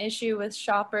much of an issue with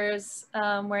shoppers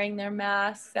wearing their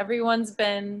masks. Everyone's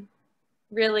been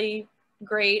really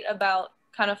great about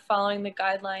kind of following the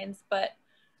guidelines, but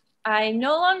I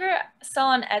no longer sell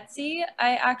on Etsy.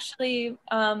 I actually,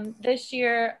 this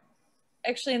year,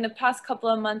 actually in the past couple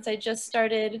of months, I just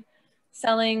started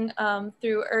selling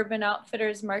through Urban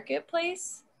Outfitters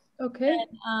Marketplace. Okay.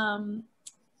 And,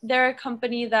 they're a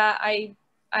company that I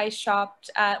shopped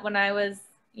at when I was,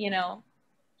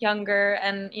 younger,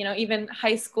 and even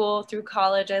high school through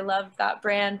college. I loved that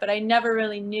brand, but I never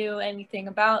really knew anything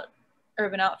about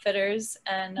Urban Outfitters,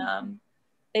 and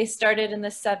they started in the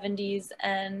 70s,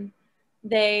 and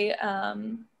they I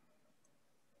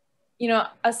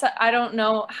don't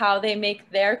know how they make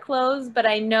their clothes, but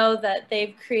I know that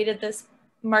they've created this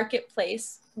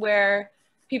marketplace where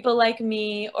people like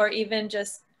me, or even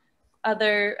just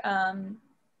other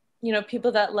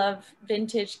people that love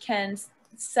vintage, can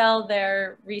sell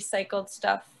their recycled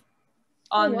stuff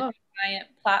on the giant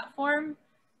platform.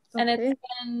 And it's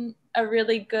been a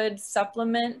really good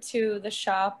supplement to the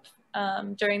shop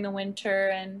during the winter,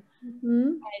 and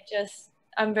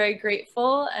I'm very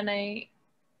grateful, and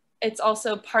it's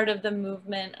also part of the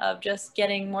movement of just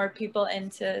getting more people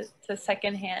into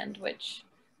secondhand, which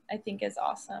I think is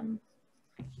awesome.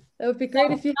 That would be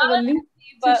great if you have a link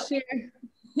to share.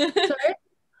 Sorry?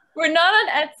 We're not on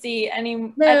Etsy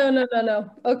anymore. No.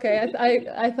 Okay,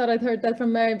 I thought I'd heard that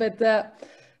from Mary,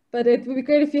 but it would be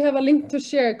great if you have a link to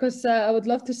share, because I would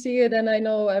love to see it, and I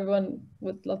know everyone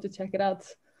would love to check it out.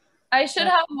 I should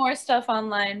have more stuff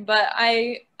online, but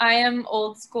I am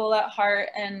old school at heart,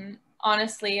 and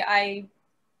honestly, I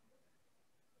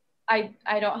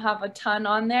don't have a ton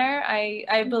on there.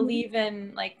 I believe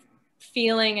in like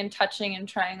feeling and touching and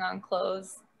trying on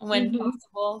clothes when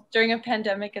possible. During a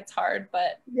pandemic, it's hard,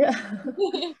 but yeah.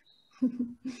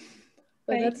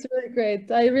 But that's really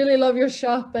great. I really love your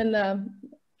shop, and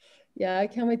yeah, I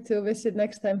can't wait to visit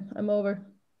next time I'm over.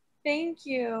 Thank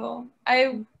you.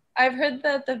 I've heard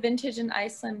that the vintage in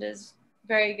Iceland is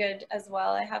very good as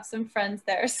well. I have some friends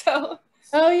there, so.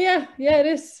 Oh yeah, it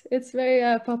is. It's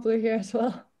very popular here as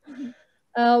well.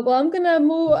 Well, I'm gonna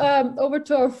move over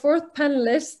to our fourth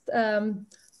panelist,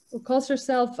 who calls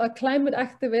herself a climate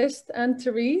activist, and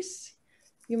Therese.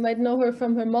 You might know her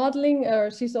from her modeling,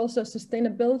 or she's also a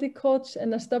sustainability coach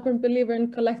and a stubborn believer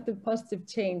in collective positive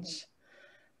change.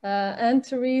 And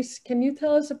Therese, can you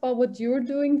tell us about what you're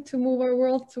doing to move our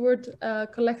world toward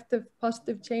collective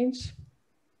positive change?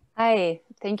 Hi,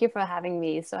 thank you for having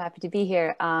me. So happy to be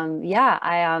here.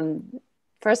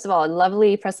 First of all,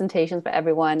 lovely presentations by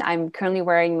everyone. I'm currently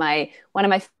wearing one of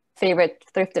my favorite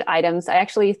thrifted items. I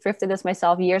actually thrifted this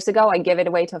myself years ago. I gave it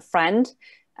away to a friend,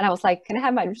 And I was like, can I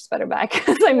have my sweater back?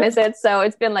 Because I miss it. So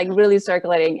it's been like really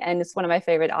circulating, and it's one of my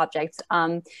favorite objects.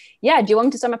 Yeah, do you want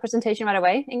me to start my presentation right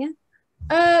away, Inge?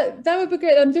 That would be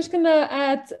great. I'm just gonna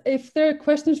add, if there are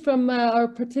questions from our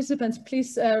participants,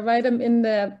 please write them in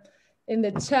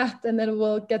the chat, and then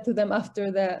we'll get to them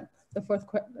after the fourth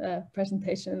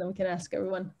presentation, and then we can ask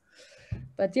everyone.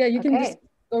 But yeah, you can just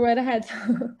go right ahead.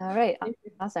 All right,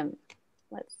 awesome.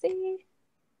 Let's see.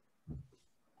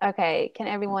 Okay, can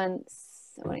everyone,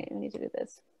 wait, I need to do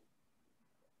this.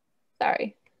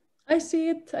 Sorry. I see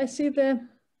it. I see the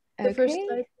first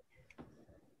slide.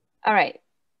 All right.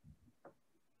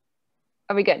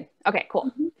 Are we good? Okay, cool.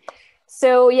 Mm-hmm.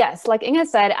 So yes, like Inge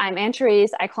said, I'm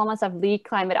Therese. I call myself the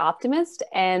climate optimist.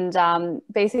 And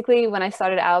basically when I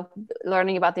started out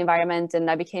learning about the environment and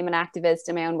I became an activist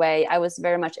in my own way, I was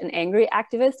very much an angry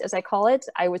activist, as I call it.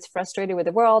 I was frustrated with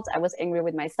the world. I was angry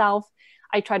with myself.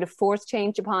 I tried to force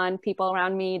change upon people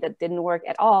around me. That didn't work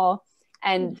at all.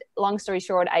 And long story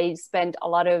short, I spent a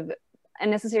lot of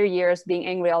unnecessary years being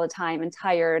angry all the time and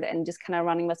tired and just kind of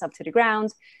running myself to the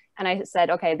ground. And I said,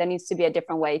 okay, there needs to be a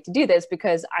different way to do this,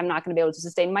 because I'm not going to be able to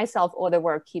sustain myself or the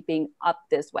work keeping up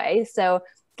this way. So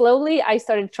slowly I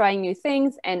started trying new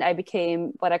things, and I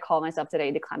became what I call myself today,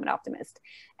 the climate optimist.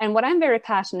 And what I'm very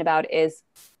passionate about is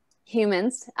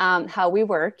humans, how we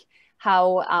work,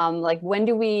 how like when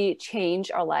do we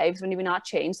change our lives, when do we not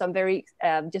change. So I'm very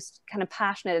just kind of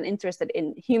passionate and interested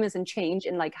in humans and change,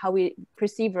 and like how we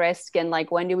perceive risk, and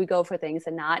like when do we go for things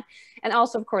and not. And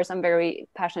also, of course, I'm very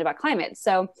passionate about climate.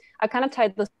 So I kind of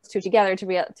tied those two together to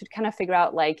kind of figure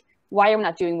out like, why are we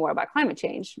not doing more about climate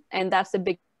change? And that's the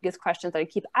biggest questions that I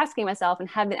keep asking myself and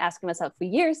have been asking myself for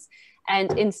years.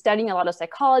 And in studying a lot of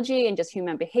psychology and just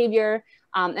human behavior,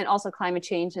 and also climate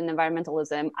change and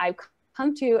environmentalism, I've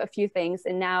come to a few things,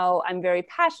 and now I'm very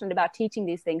passionate about teaching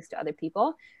these things to other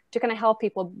people to kind of help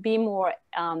people be more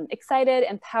excited,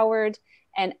 empowered,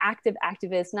 and active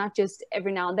activists, not just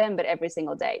every now and then, but every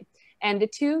single day. And the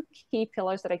two key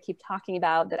pillars that I keep talking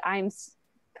about that I'm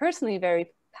personally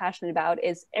very passionate about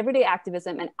is everyday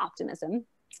activism and optimism.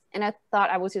 And I thought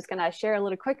I was just gonna share a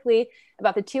little quickly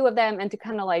about the two of them, and to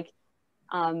kind of like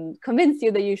convince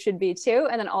you that you should be too,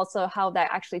 and then also how that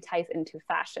actually ties into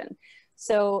fashion.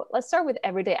 So let's start with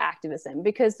everyday activism,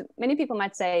 because many people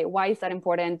might say, why is that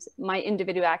important? My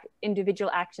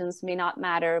individual actions may not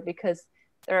matter because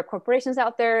there are corporations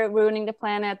out there ruining the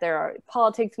planet. There are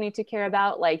politics we need to care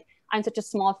about. Like, I'm such a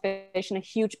small fish in a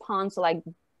huge pond. So like,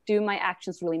 do my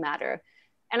actions really matter?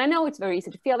 And I know it's very easy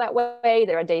to feel that way.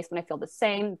 There are days when I feel the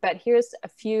same, but here's a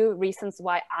few reasons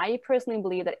why I personally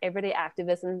believe that everyday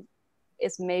activism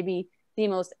is maybe the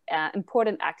most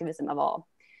important activism of all.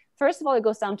 First of all, it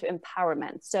goes down to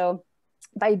empowerment. So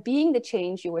by being the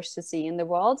change you wish to see in the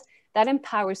world, that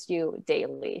empowers you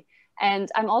daily. And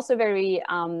I'm also very,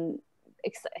 I'm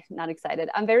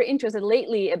very interested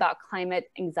lately about climate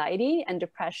anxiety and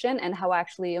depression, and how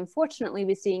actually, unfortunately,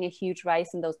 we're seeing a huge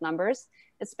rise in those numbers,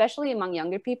 especially among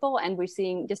younger people. And we're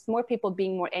seeing just more people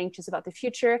being more anxious about the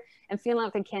future and feeling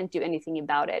like they can't do anything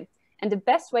about it. And the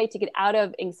best way to get out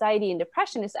of anxiety and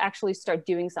depression is to actually start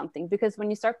doing something, because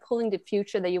when you start pulling the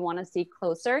future that you want to see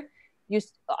closer, you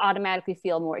automatically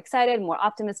feel more excited, more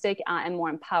optimistic, and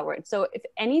more empowered. So if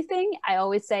anything, I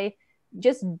always say,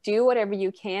 just do whatever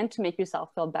you can to make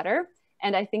yourself feel better.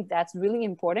 And I think that's really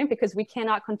important, because we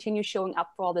cannot continue showing up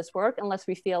for all this work unless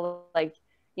we feel like,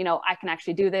 you know, I can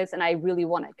actually do this and I really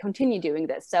want to continue doing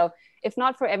this. So if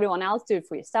not for everyone else, do it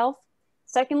for yourself.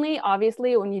 Secondly,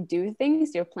 obviously, when you do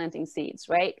things, you're planting seeds,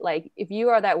 right? Like if you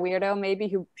are that weirdo maybe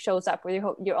who shows up with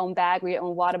your own bag or your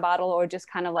own water bottle, or just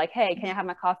kind of like, hey, can I have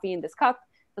my coffee in this cup?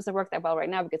 Doesn't work that well right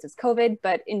now because it's COVID,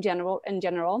 but in general,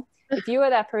 if you are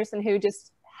that person who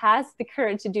just has the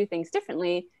courage to do things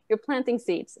differently, you're planting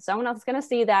seeds. Someone else is going to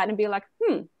see that and be like,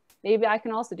 maybe I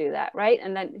can also do that, right?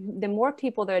 And then the more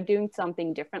people that are doing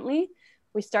something differently,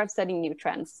 we start setting new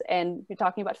trends. And we're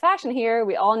talking about fashion here.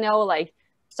 We all know, like,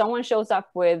 someone shows up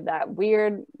with that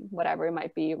weird, whatever it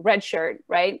might be, red shirt,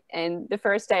 right? And the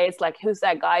first day it's like, who's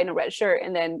that guy in a red shirt?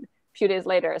 And then a few days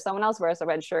later, someone else wears a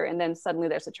red shirt, and then suddenly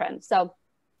there's a trend. So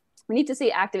we need to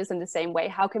see activism the same way.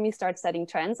 How can we start setting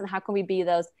trends, and how can we be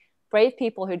those brave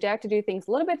people who dare to do things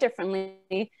a little bit differently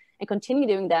and continue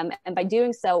doing them? And by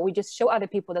doing so, we just show other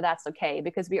people that that's okay,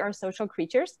 because we are social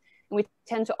creatures, and we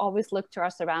tend to always look to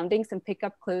our surroundings and pick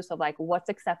up clues of like, what's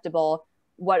acceptable,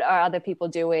 what are other people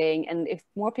doing? And if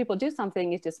more people do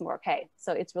something, it's just more okay.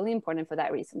 So it's really important for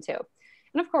that reason too.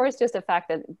 And of course, just the fact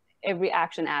that every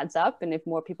action adds up, and if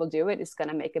more people do it, it's going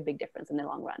to make a big difference in the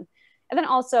long run. And then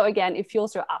also, again, it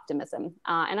fuels your optimism.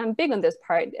 And I'm big on this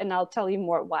part, and I'll tell you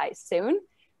more why soon.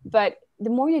 But the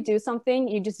more you do something,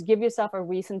 you just give yourself a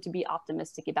reason to be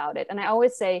optimistic about it. And I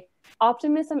always say,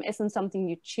 optimism isn't something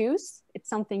you choose, it's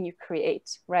something you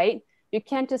create, right? You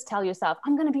can't just tell yourself,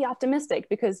 I'm going to be optimistic,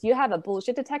 because you have a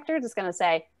bullshit detector that's going to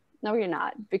say, no, you're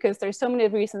not, because there's so many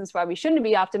reasons why we shouldn't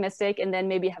be optimistic, and then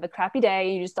maybe you have a crappy day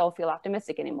and you just don't feel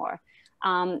optimistic anymore.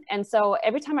 And so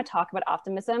every time I talk about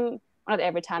optimism, well, not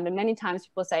every time, but many times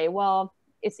people say, well,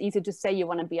 it's easy to say you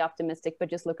want to be optimistic, but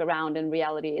just look around and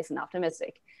reality isn't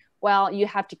optimistic. Well, you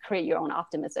have to create your own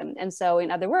optimism. And so in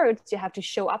other words, you have to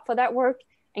show up for that work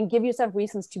and give yourself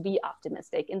reasons to be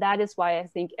optimistic. And that is why I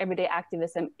think everyday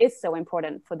activism is so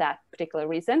important for that particular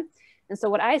reason. And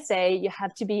so what I say, you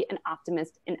have to be an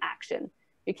optimist in action.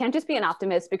 You can't just be an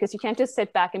optimist, because you can't just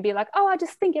sit back and be like, oh, I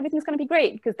just think everything's going to be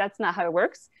great, because that's not how it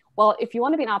works. Well, if you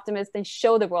want to be an optimist, then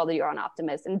show the world that you're an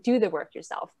optimist and do the work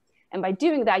yourself. And by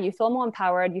doing that, you feel more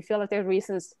empowered. You feel like there's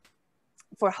reasons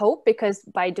for hope, because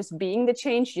by just being the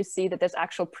change, you see that there's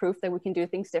actual proof that we can do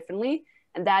things differently.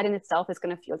 And that in itself is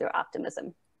going to fuel your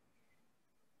optimism.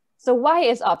 So why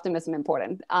is optimism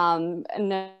important? And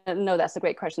no, that's a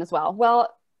great question as well.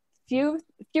 Well, few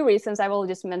reasons. I will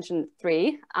just mention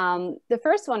three. The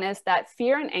first one is that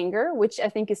fear and anger, which I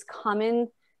think is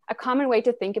a common way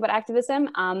to think about activism.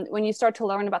 When you start to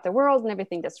learn about the world and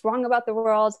everything that's wrong about the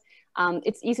world,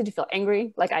 it's easy to feel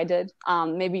angry, like I did.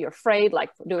 Maybe you're afraid, like,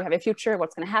 do we have a future?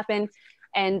 What's going to happen?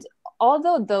 And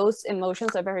although those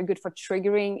emotions are very good for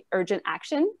triggering urgent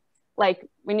action, like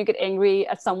when you get angry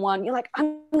at someone, you're like,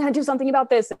 I'm going to do something about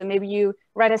this. And maybe you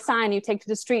write a sign, you take to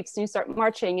the streets and you start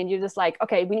marching, and you're just like,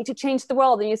 okay, we need to change the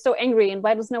world. And you're so angry. And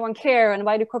why does no one care? And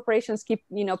why do corporations keep,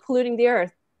 polluting the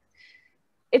earth?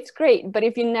 It's great. But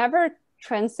if you never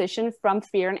transition from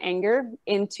fear and anger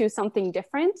into something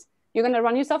different, you're going to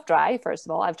run yourself dry. First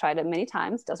of all, I've tried it many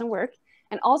times, doesn't work.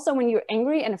 And also when you're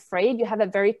angry and afraid, you have a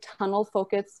very tunnel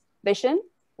focused vision,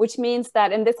 which means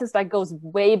that, and this is like goes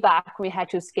way back when we had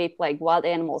to escape like wild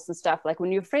animals and stuff. Like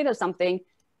when you're afraid of something,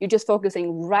 you're just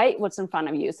focusing right what's in front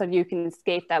of you so you can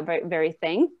escape that very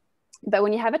thing. But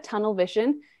when you have a tunnel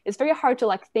vision, it's very hard to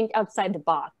like think outside the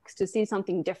box to see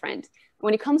something different.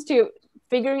 When it comes to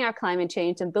figuring out climate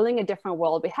change and building a different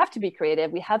world, we have to be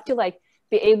creative. We have to like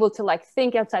be able to like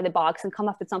think outside the box and come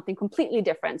up with something completely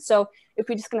different. So if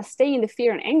we're just going to stay in the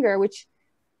fear and anger, which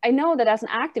I know that as an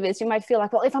activist, you might feel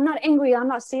like, well, if I'm not angry, I'm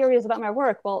not serious about my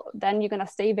work. Well, then you're going to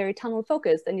stay very tunnel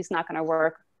focused, and it's not going to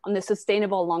work on the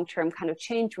sustainable long-term kind of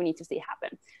change we need to see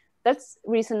happen. That's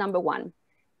reason number one.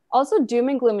 Also, doom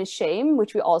and gloom and shame,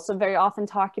 which we also very often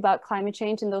talk about climate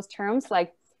change in those terms,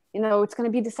 like, it's going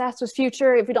to be a disastrous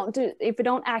future if we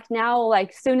don't act now,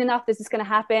 like soon enough, this is going to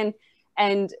happen.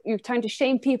 And you're trying to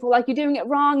shame people like you're doing it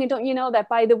wrong. And don't you know that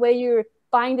by the way you're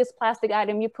buying this plastic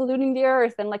item, you're polluting the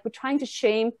earth? And like, we're trying to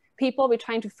shame people. We're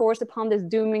trying to force upon this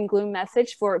doom and gloom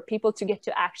message for people to get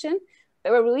to action.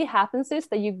 But what really happens is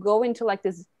that you go into like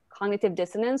this cognitive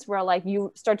dissonance where like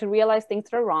you start to realize things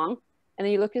that are wrong. And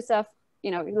then you look yourself,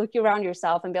 you look around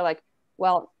yourself and be like,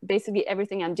 well, basically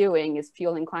everything I'm doing is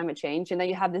fueling climate change. And then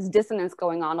you have this dissonance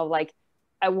going on of like,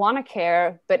 I want to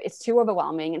care, but it's too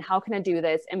overwhelming. And how can I do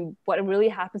this? And what really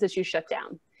happens is you shut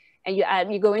down and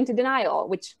you go into denial,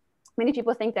 which many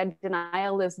people think that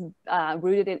denial is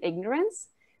rooted in ignorance,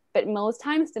 but most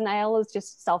times denial is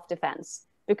just self-defense,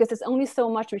 because there's only so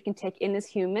much we can take in as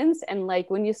humans. And like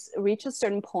when you reach a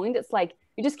certain point, it's like,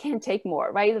 you just can't take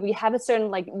more, right? We have a certain,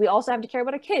 like, we also have to care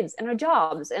about our kids and our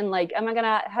jobs. And like, am I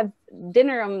gonna have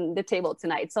dinner on the table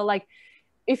tonight? So like,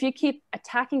 if you keep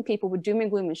attacking people with doom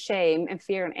and gloom and shame and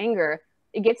fear and anger,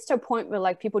 it gets to a point where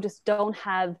like people just don't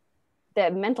have the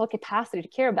mental capacity to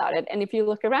care about it. And if you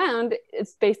look around,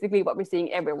 it's basically what we're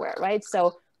seeing everywhere, right?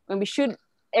 So when we should,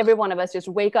 every one of us just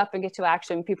wake up and get to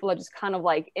action, people are just kind of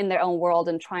like in their own world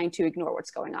and trying to ignore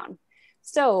what's going on.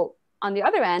 So on the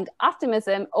other end,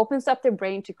 optimism opens up their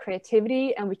brain to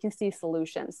creativity and we can see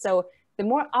solutions. So the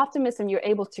more optimism you're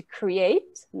able to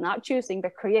create, not choosing,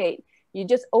 but create, you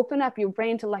just open up your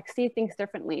brain to like see things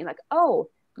differently. Like, oh,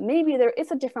 maybe there is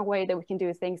a different way that we can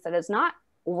do things that is not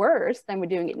worse than we're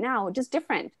doing it now, just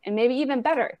different and maybe even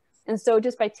better. And so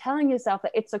just by telling yourself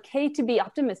that it's okay to be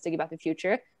optimistic about the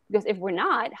future, because if we're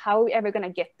not, how are we ever going to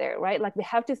get there, right? Like we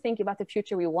have to think about the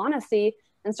future we want to see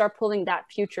and start pulling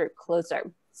that future closer.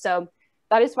 So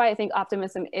that is why I think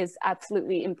optimism is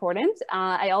absolutely important.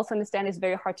 I also understand it's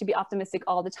very hard to be optimistic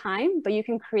all the time, but you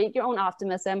can create your own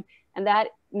optimism. And that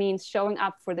means showing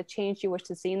up for the change you wish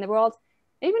to see in the world.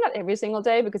 Maybe not every single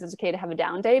day, because it's okay to have a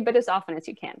down day, but as often as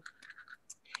you can.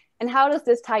 And how does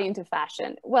this tie into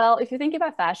fashion? Well, if you think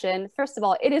about fashion, first of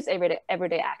all, it is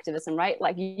everyday activism, right?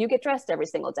 Like you get dressed every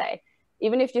single day.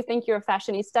 even if you think you're a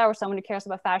fashionista or someone who cares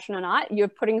about fashion or not, you're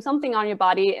putting something on your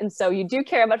body. And so you do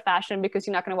care about fashion because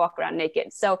you're not going to walk around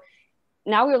naked. So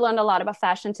now we've learned a lot about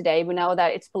fashion today. We know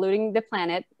that it's polluting the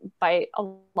planet by a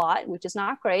lot, which is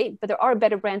not great, but there are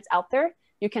better brands out there.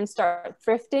 You can start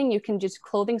thrifting. You can just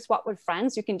clothing swap with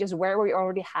friends. You can just wear what you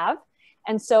already have.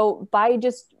 And so by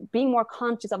just being more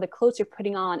conscious of the clothes you're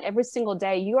putting on every single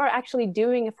day, you are actually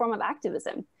doing a form of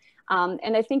activism.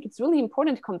 And I think it's really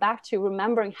important to come back to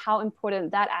remembering how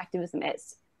important that activism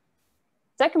is.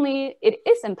 Secondly, it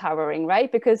is empowering,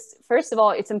 right? Because first of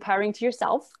all, it's empowering to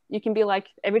yourself. You can be like,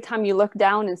 every time you look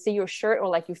down and see your shirt, or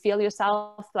like you feel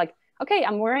yourself like, okay,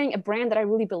 I'm wearing a brand that I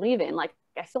really believe in. Like,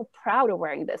 I feel proud of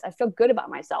wearing this. I feel good about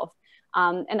myself.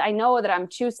 And I know that I'm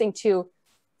choosing to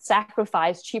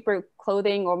sacrifice cheaper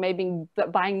clothing or maybe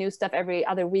buying new stuff every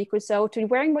other week or so to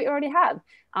wearing what you already have,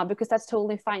 because that's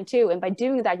totally fine too. And by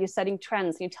doing that, you're setting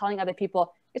trends. You're telling other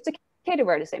people it's okay to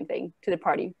wear the same thing to the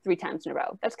party 3 times in a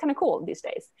row. That's kind of cool these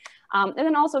days. And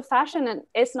then also fashion, and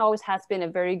it always has been a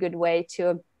very good way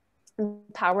to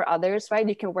empower others, right?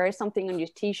 You can wear something on your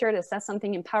t-shirt that says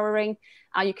something empowering.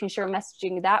 You can share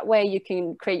messaging that way. You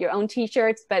can create your own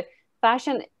t-shirts, but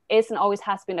fashion is and always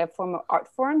has been a form of art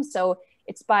form. So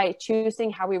it's by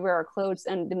choosing how we wear our clothes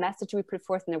and the message we put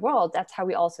forth in the world, that's how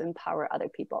we also empower other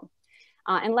people.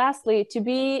 And lastly, to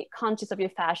be conscious of your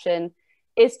fashion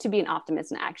is to be an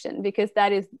optimist in action, because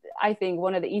that is, I think,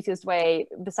 one of the easiest way,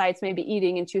 besides maybe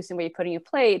eating and choosing where you put on your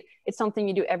plate, it's something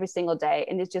you do every single day.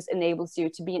 And it just enables you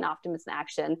to be an optimist in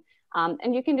action.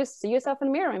 And you can just see yourself in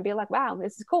the mirror and be like, wow,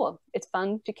 this is cool. It's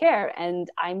fun to care. And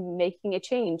I'm making a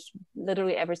change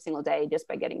literally every single day just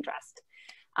by getting dressed.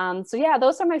 So yeah,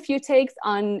 those are my few takes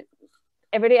on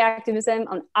everyday activism,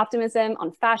 on optimism,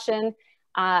 on fashion.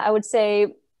 I would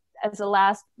say, as a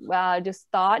last just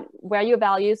thought, wear your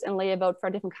values and lay a vote for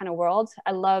a different kind of world.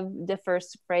 I love the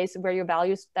first phrase, wear your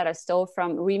values, that I stole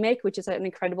from Remake, which is an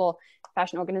incredible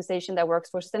fashion organization that works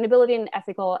for sustainability and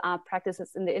ethical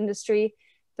practices in the industry.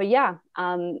 But yeah,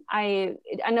 I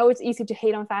know it's easy to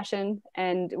hate on fashion,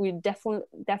 and we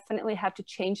definitely have to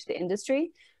change the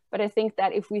industry. But I think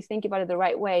that if we think about it the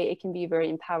right way, it can be very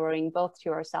empowering both to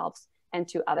ourselves and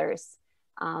to others.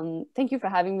 Thank you for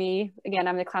having me. Again,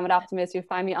 I'm the Climate Optimist. You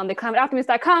find me on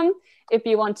theclimateoptimist.com if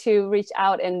you want to reach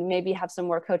out and maybe have some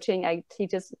more coaching. I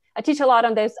teach a lot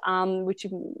on this, which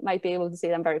you might be able to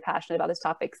see. I'm very passionate about this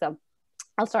topic. So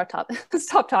I'll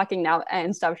stop talking now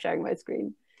and stop sharing my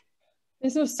screen.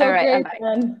 This was so great,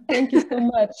 man. Thank you so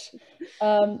much.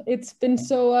 It's been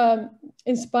so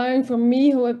inspiring for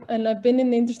me, and I've been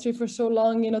in the industry for so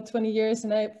long, 20 years,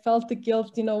 and I felt the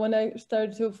guilt, when I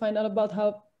started to find out about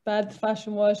how bad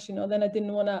fashion was, then I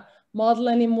didn't want to model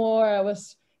anymore. I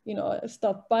was, I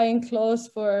stopped buying clothes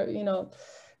for, a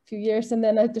few years, and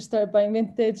then I just started buying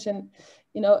vintage, and,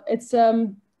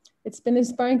 it's been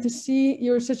inspiring to see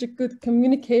you're such a good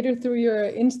communicator through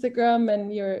your Instagram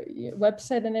and your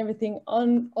website and everything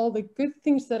on all the good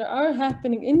things that are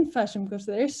happening in fashion, because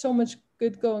there's so much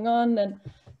good going on and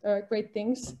there are great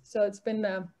things. So it's been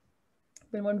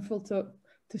wonderful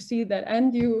to see that.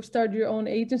 And you started your own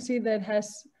agency that has,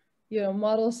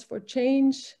 models for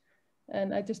change.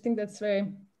 And I just think that's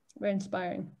very, very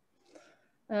inspiring.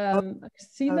 I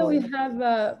see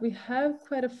that we have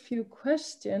quite a few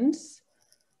questions.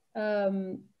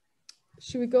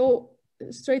 Should we go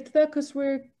straight to that, because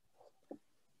we're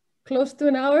close to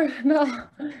an hour now?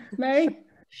 Mary?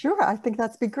 Sure, I think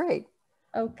that'd be great.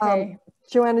 Okay.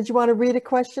 Joanna, do you want to read a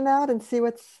question out and see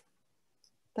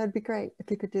that'd be great if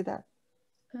you could do that.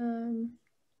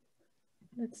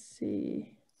 Let's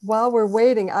see. While we're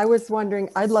waiting, I was wondering,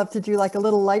 I'd love to do like a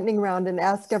little lightning round and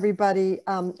ask everybody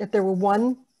if there were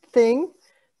one thing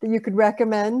that you could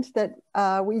recommend that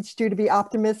we each do to be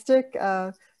optimistic,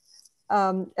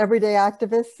 everyday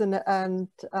activists and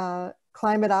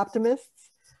climate optimists.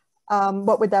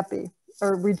 What would that be?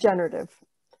 Or regenerative?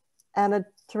 Anna,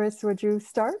 Therese, would you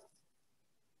start?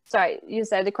 Sorry, you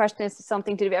said the question is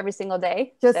something to do every single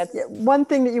day? Just one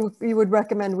thing that you would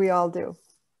recommend we all do.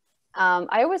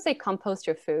 I always say compost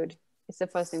your food. It's the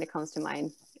first thing that comes to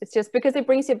mind. It's just because it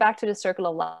brings you back to the circle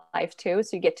of life too.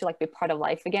 So you get to like be part of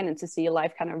life again and to see your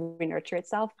life kind of re-nurture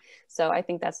itself. So I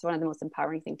think that's one of the most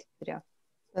empowering things to do.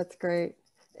 That's great.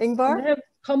 Ingvar? I have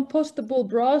compostable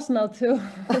bras now too.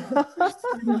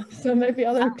 So maybe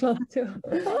other clothes too.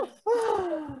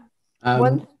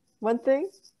 One thing?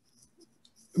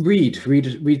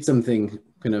 Read something,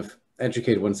 kind of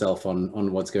educate oneself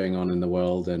on what's going on in the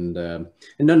world, and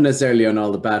not necessarily on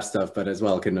all the bad stuff, but as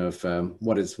well kind of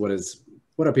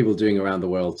what are people doing around the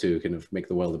world to kind of make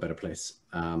the world a better place,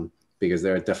 because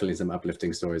there are definitely some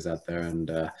uplifting stories out there, and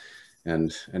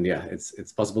and yeah,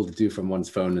 it's possible to do from one's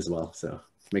phone as well. So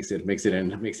makes it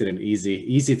an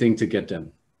easy thing to get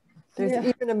done. There's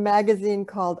even a magazine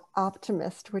called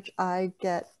Optimist, which I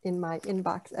get in my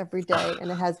inbox every day, and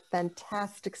it has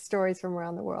fantastic stories from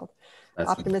around the world. That's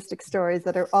optimistic stories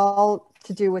that are all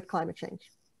to do with climate change.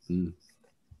 Mm.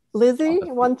 Lizzy,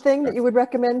 one thing that you would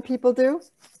recommend people do?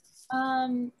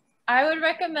 I would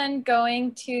recommend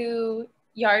going to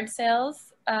yard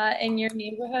sales in your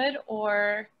neighborhood,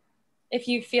 or if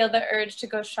you feel the urge to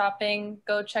go shopping,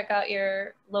 go check out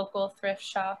your local thrift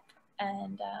shop.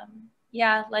 And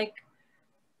yeah, like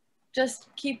just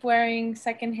keep wearing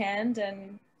secondhand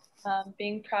and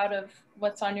being proud of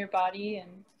what's on your body.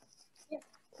 And yeah.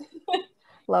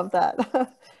 Love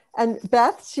that. And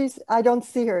Beth, I don't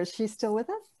see her. Is she still with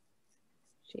us?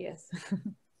 She is.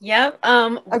 Yeah.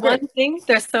 One thing,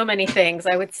 there's so many things.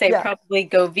 I would say probably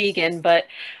go vegan, but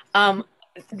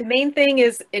the main thing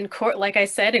is, like I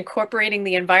said, incorporating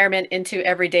the environment into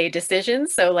everyday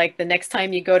decisions. So like the next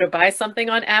time you go to buy something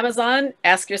on Amazon,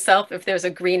 ask yourself if there's a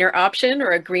greener option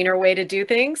or a greener way to do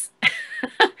things.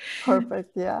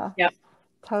 Perfect. Yeah. Yep.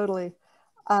 Totally.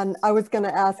 And I was going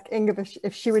to ask Ingvar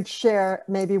if she would share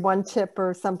maybe one tip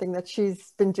or something that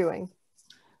she's been doing.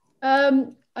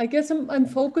 I guess I'm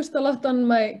focused a lot on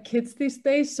my kids these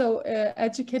days. So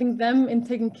educating them in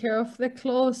taking care of their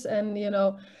clothes and,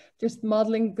 just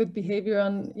modeling good behavior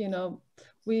on,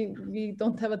 we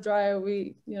don't have a dryer,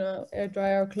 we, air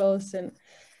dry our clothes.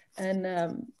 And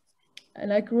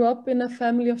I grew up in a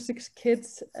family of 6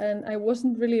 kids, and I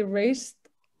wasn't really raised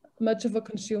much of a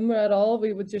consumer at all.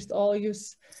 We would just all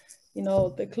use,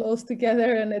 the clothes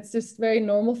together, and it's just very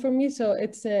normal for me. So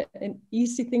it's an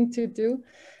easy thing to do.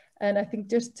 And I think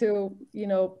just to,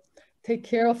 take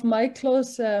care of my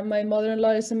clothes. My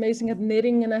mother-in-law is amazing at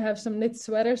knitting, and I have some knit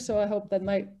sweaters. So I hope that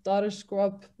my daughters grow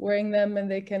up wearing them, and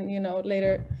they can,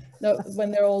 later, when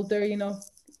they're older,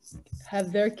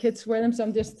 have their kids wear them. So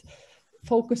I'm just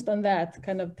focused on that,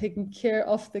 kind of taking care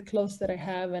of the clothes that I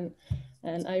have. And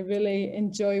I really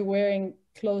enjoy wearing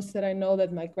clothes that I know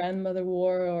that my grandmother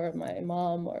wore, or my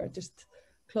mom, or just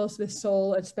clothes with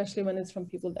soul, especially when it's from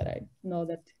people that I know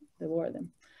that they wore them.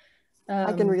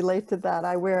 I can relate to that.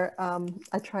 I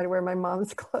try to wear my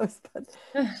mom's clothes, but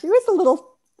she was a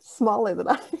little smaller than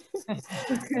I.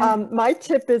 Okay. My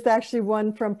tip is actually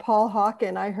one from Paul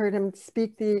Hawken. I heard him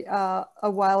speak a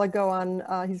while ago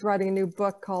on, he's writing a new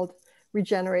book called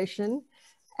Regeneration.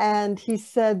 And he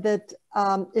said that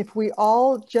if we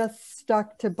all just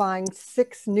stuck to buying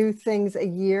 6 new things a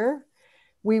year,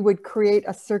 we would create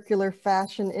a circular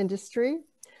fashion industry.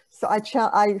 So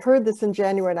I heard this in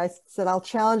January, and I said, I'll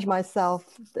challenge myself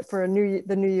for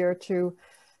the new year to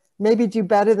maybe do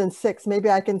better than 6. Maybe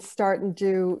I can start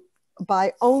and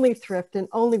buy only thrift and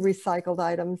only recycled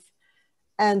items.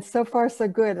 And so far, so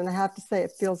good. And I have to say,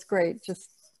 it feels great.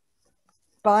 Just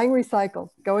buying recycled,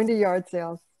 going to yard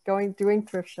sales, doing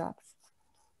thrift shops.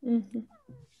 Mm-hmm.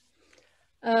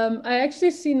 I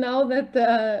actually see now that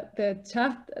the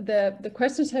chat, the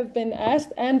questions have been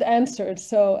asked and answered.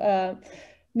 So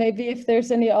maybe if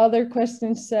there's any other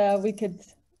questions, we could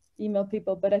email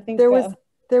people. But I think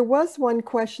there was one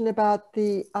question about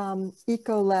the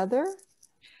eco leather.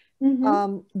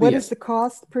 Mm-hmm. What is the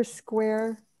cost per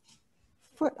square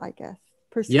foot? I guess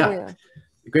per square.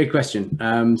 Great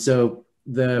question. So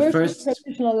the first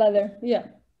traditional leather,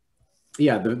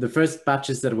 the first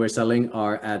batches that we're selling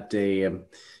are at a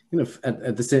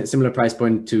at the similar price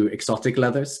point to exotic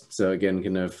leathers. So again,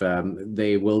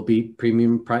 they will be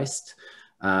premium priced,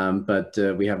 but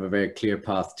we have a very clear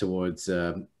path towards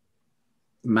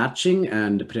matching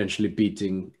and potentially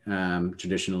beating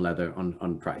traditional leather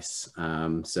on price.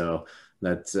 So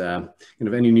that's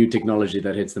any new technology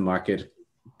that hits the market,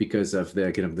 because of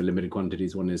the the limited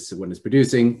quantities one is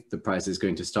producing, the price is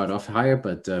going to start off higher,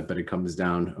 but it comes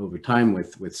down over time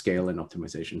with scale and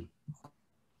optimization.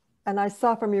 And I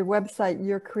saw from your website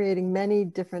you're creating many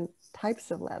different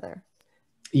types of leather.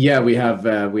 Yeah, we have.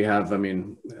 I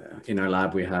mean, in our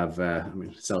lab we have.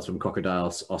 Cells from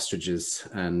crocodiles, ostriches,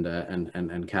 and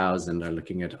cows, and are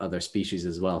looking at other species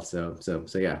as well. So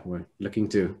yeah, we're looking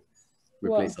to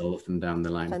replace all of them down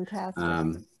the line.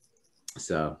 Fantastic.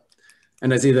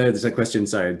 And I see there's a question,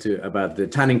 about the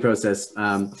tanning process.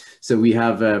 So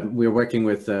we're working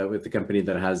with the company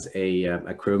that has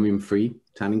a chromium-free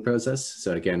tanning process.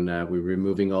 So again, we're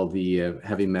removing all the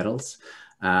heavy metals.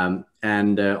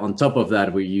 And on top of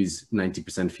that, we use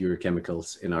 90% fewer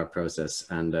chemicals in our process,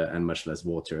 and much less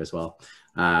water as well.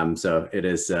 So it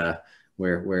is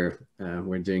we're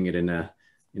doing it in a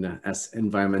as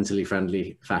environmentally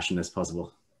friendly fashion as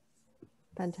possible.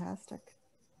 Fantastic.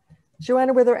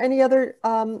 Joanna, were there any other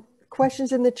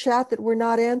questions in the chat that were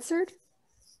not answered?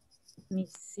 Let me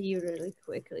see really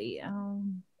quickly.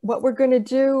 What we're going to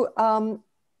do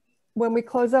when we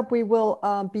close up, we will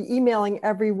be emailing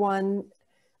everyone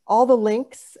all the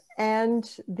links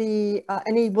and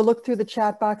we'll look through the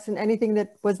chat box, and anything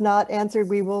that was not answered,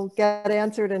 we will get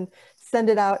answered and send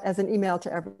it out as an email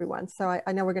to everyone. So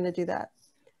I know we're going to do that.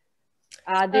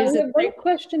 There's one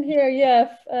question here,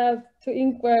 to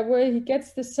Ingvar, where he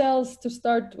gets the cells to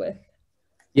start with.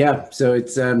 Yeah, so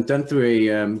it's done through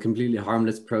a completely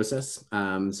harmless process.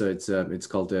 So it's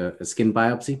called a skin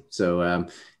biopsy. So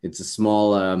it's a small,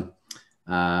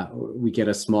 we get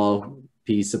a small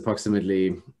piece,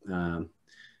 approximately,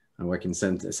 I work in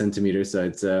centimeters, so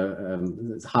it's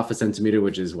half a centimeter,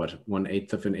 which is what,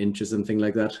 1/8 of an inch or something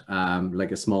like that,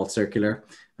 like a small circular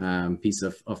piece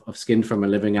of skin from a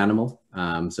living animal.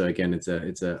 So again, it's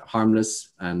a harmless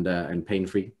and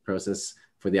pain-free process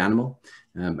for the animal,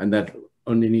 and that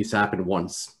only needs to happen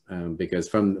once, because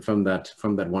from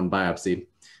that one biopsy,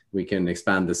 we can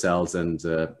expand the cells, and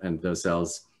those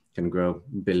cells can grow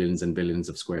billions and billions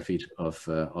of square feet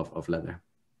of leather.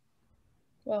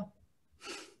 Wow.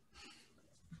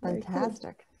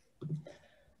 Fantastic. Cool.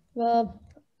 Well,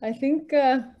 I think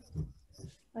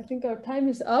our time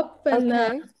is up. And,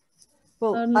 okay.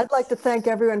 Well, I'd like to thank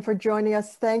everyone for joining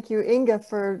us. Thank you, Inga,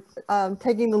 for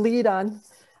taking the lead on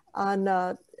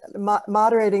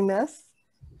moderating this.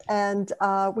 And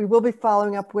we will be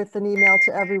following up with an email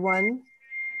to everyone.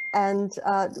 And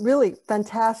really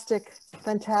fantastic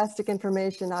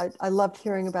information. I loved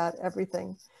hearing about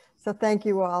everything. So thank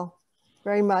you all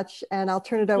very much. And I'll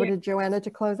turn it over to Joanna to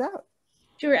close out.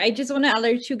 Sure. I just want to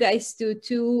alert you guys to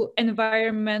 2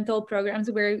 environmental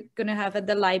programs we're going to have at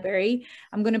the library.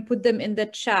 I'm going to put them in the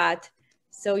chat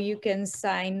so you can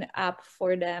sign up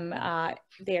for them.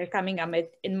 They're coming up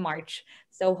in March.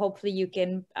 So hopefully you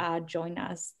can join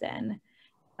us then.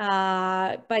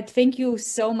 But thank you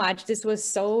so much. This was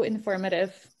so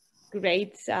informative.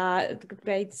 Great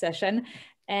session.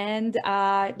 And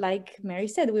like Mary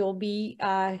said, we will be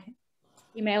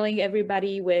emailing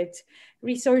everybody with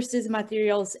resources,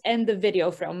 materials, and the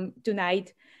video from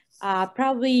tonight,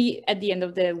 probably at the end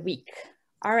of the week.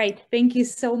 All right, thank you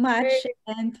so much.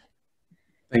 And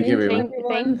thank you, everyone.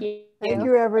 Thank you. Thank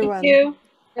you, everyone. Thank you.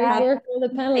 Great work, all the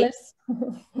panelists.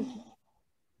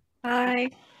 Bye.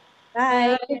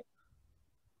 bye. Bye.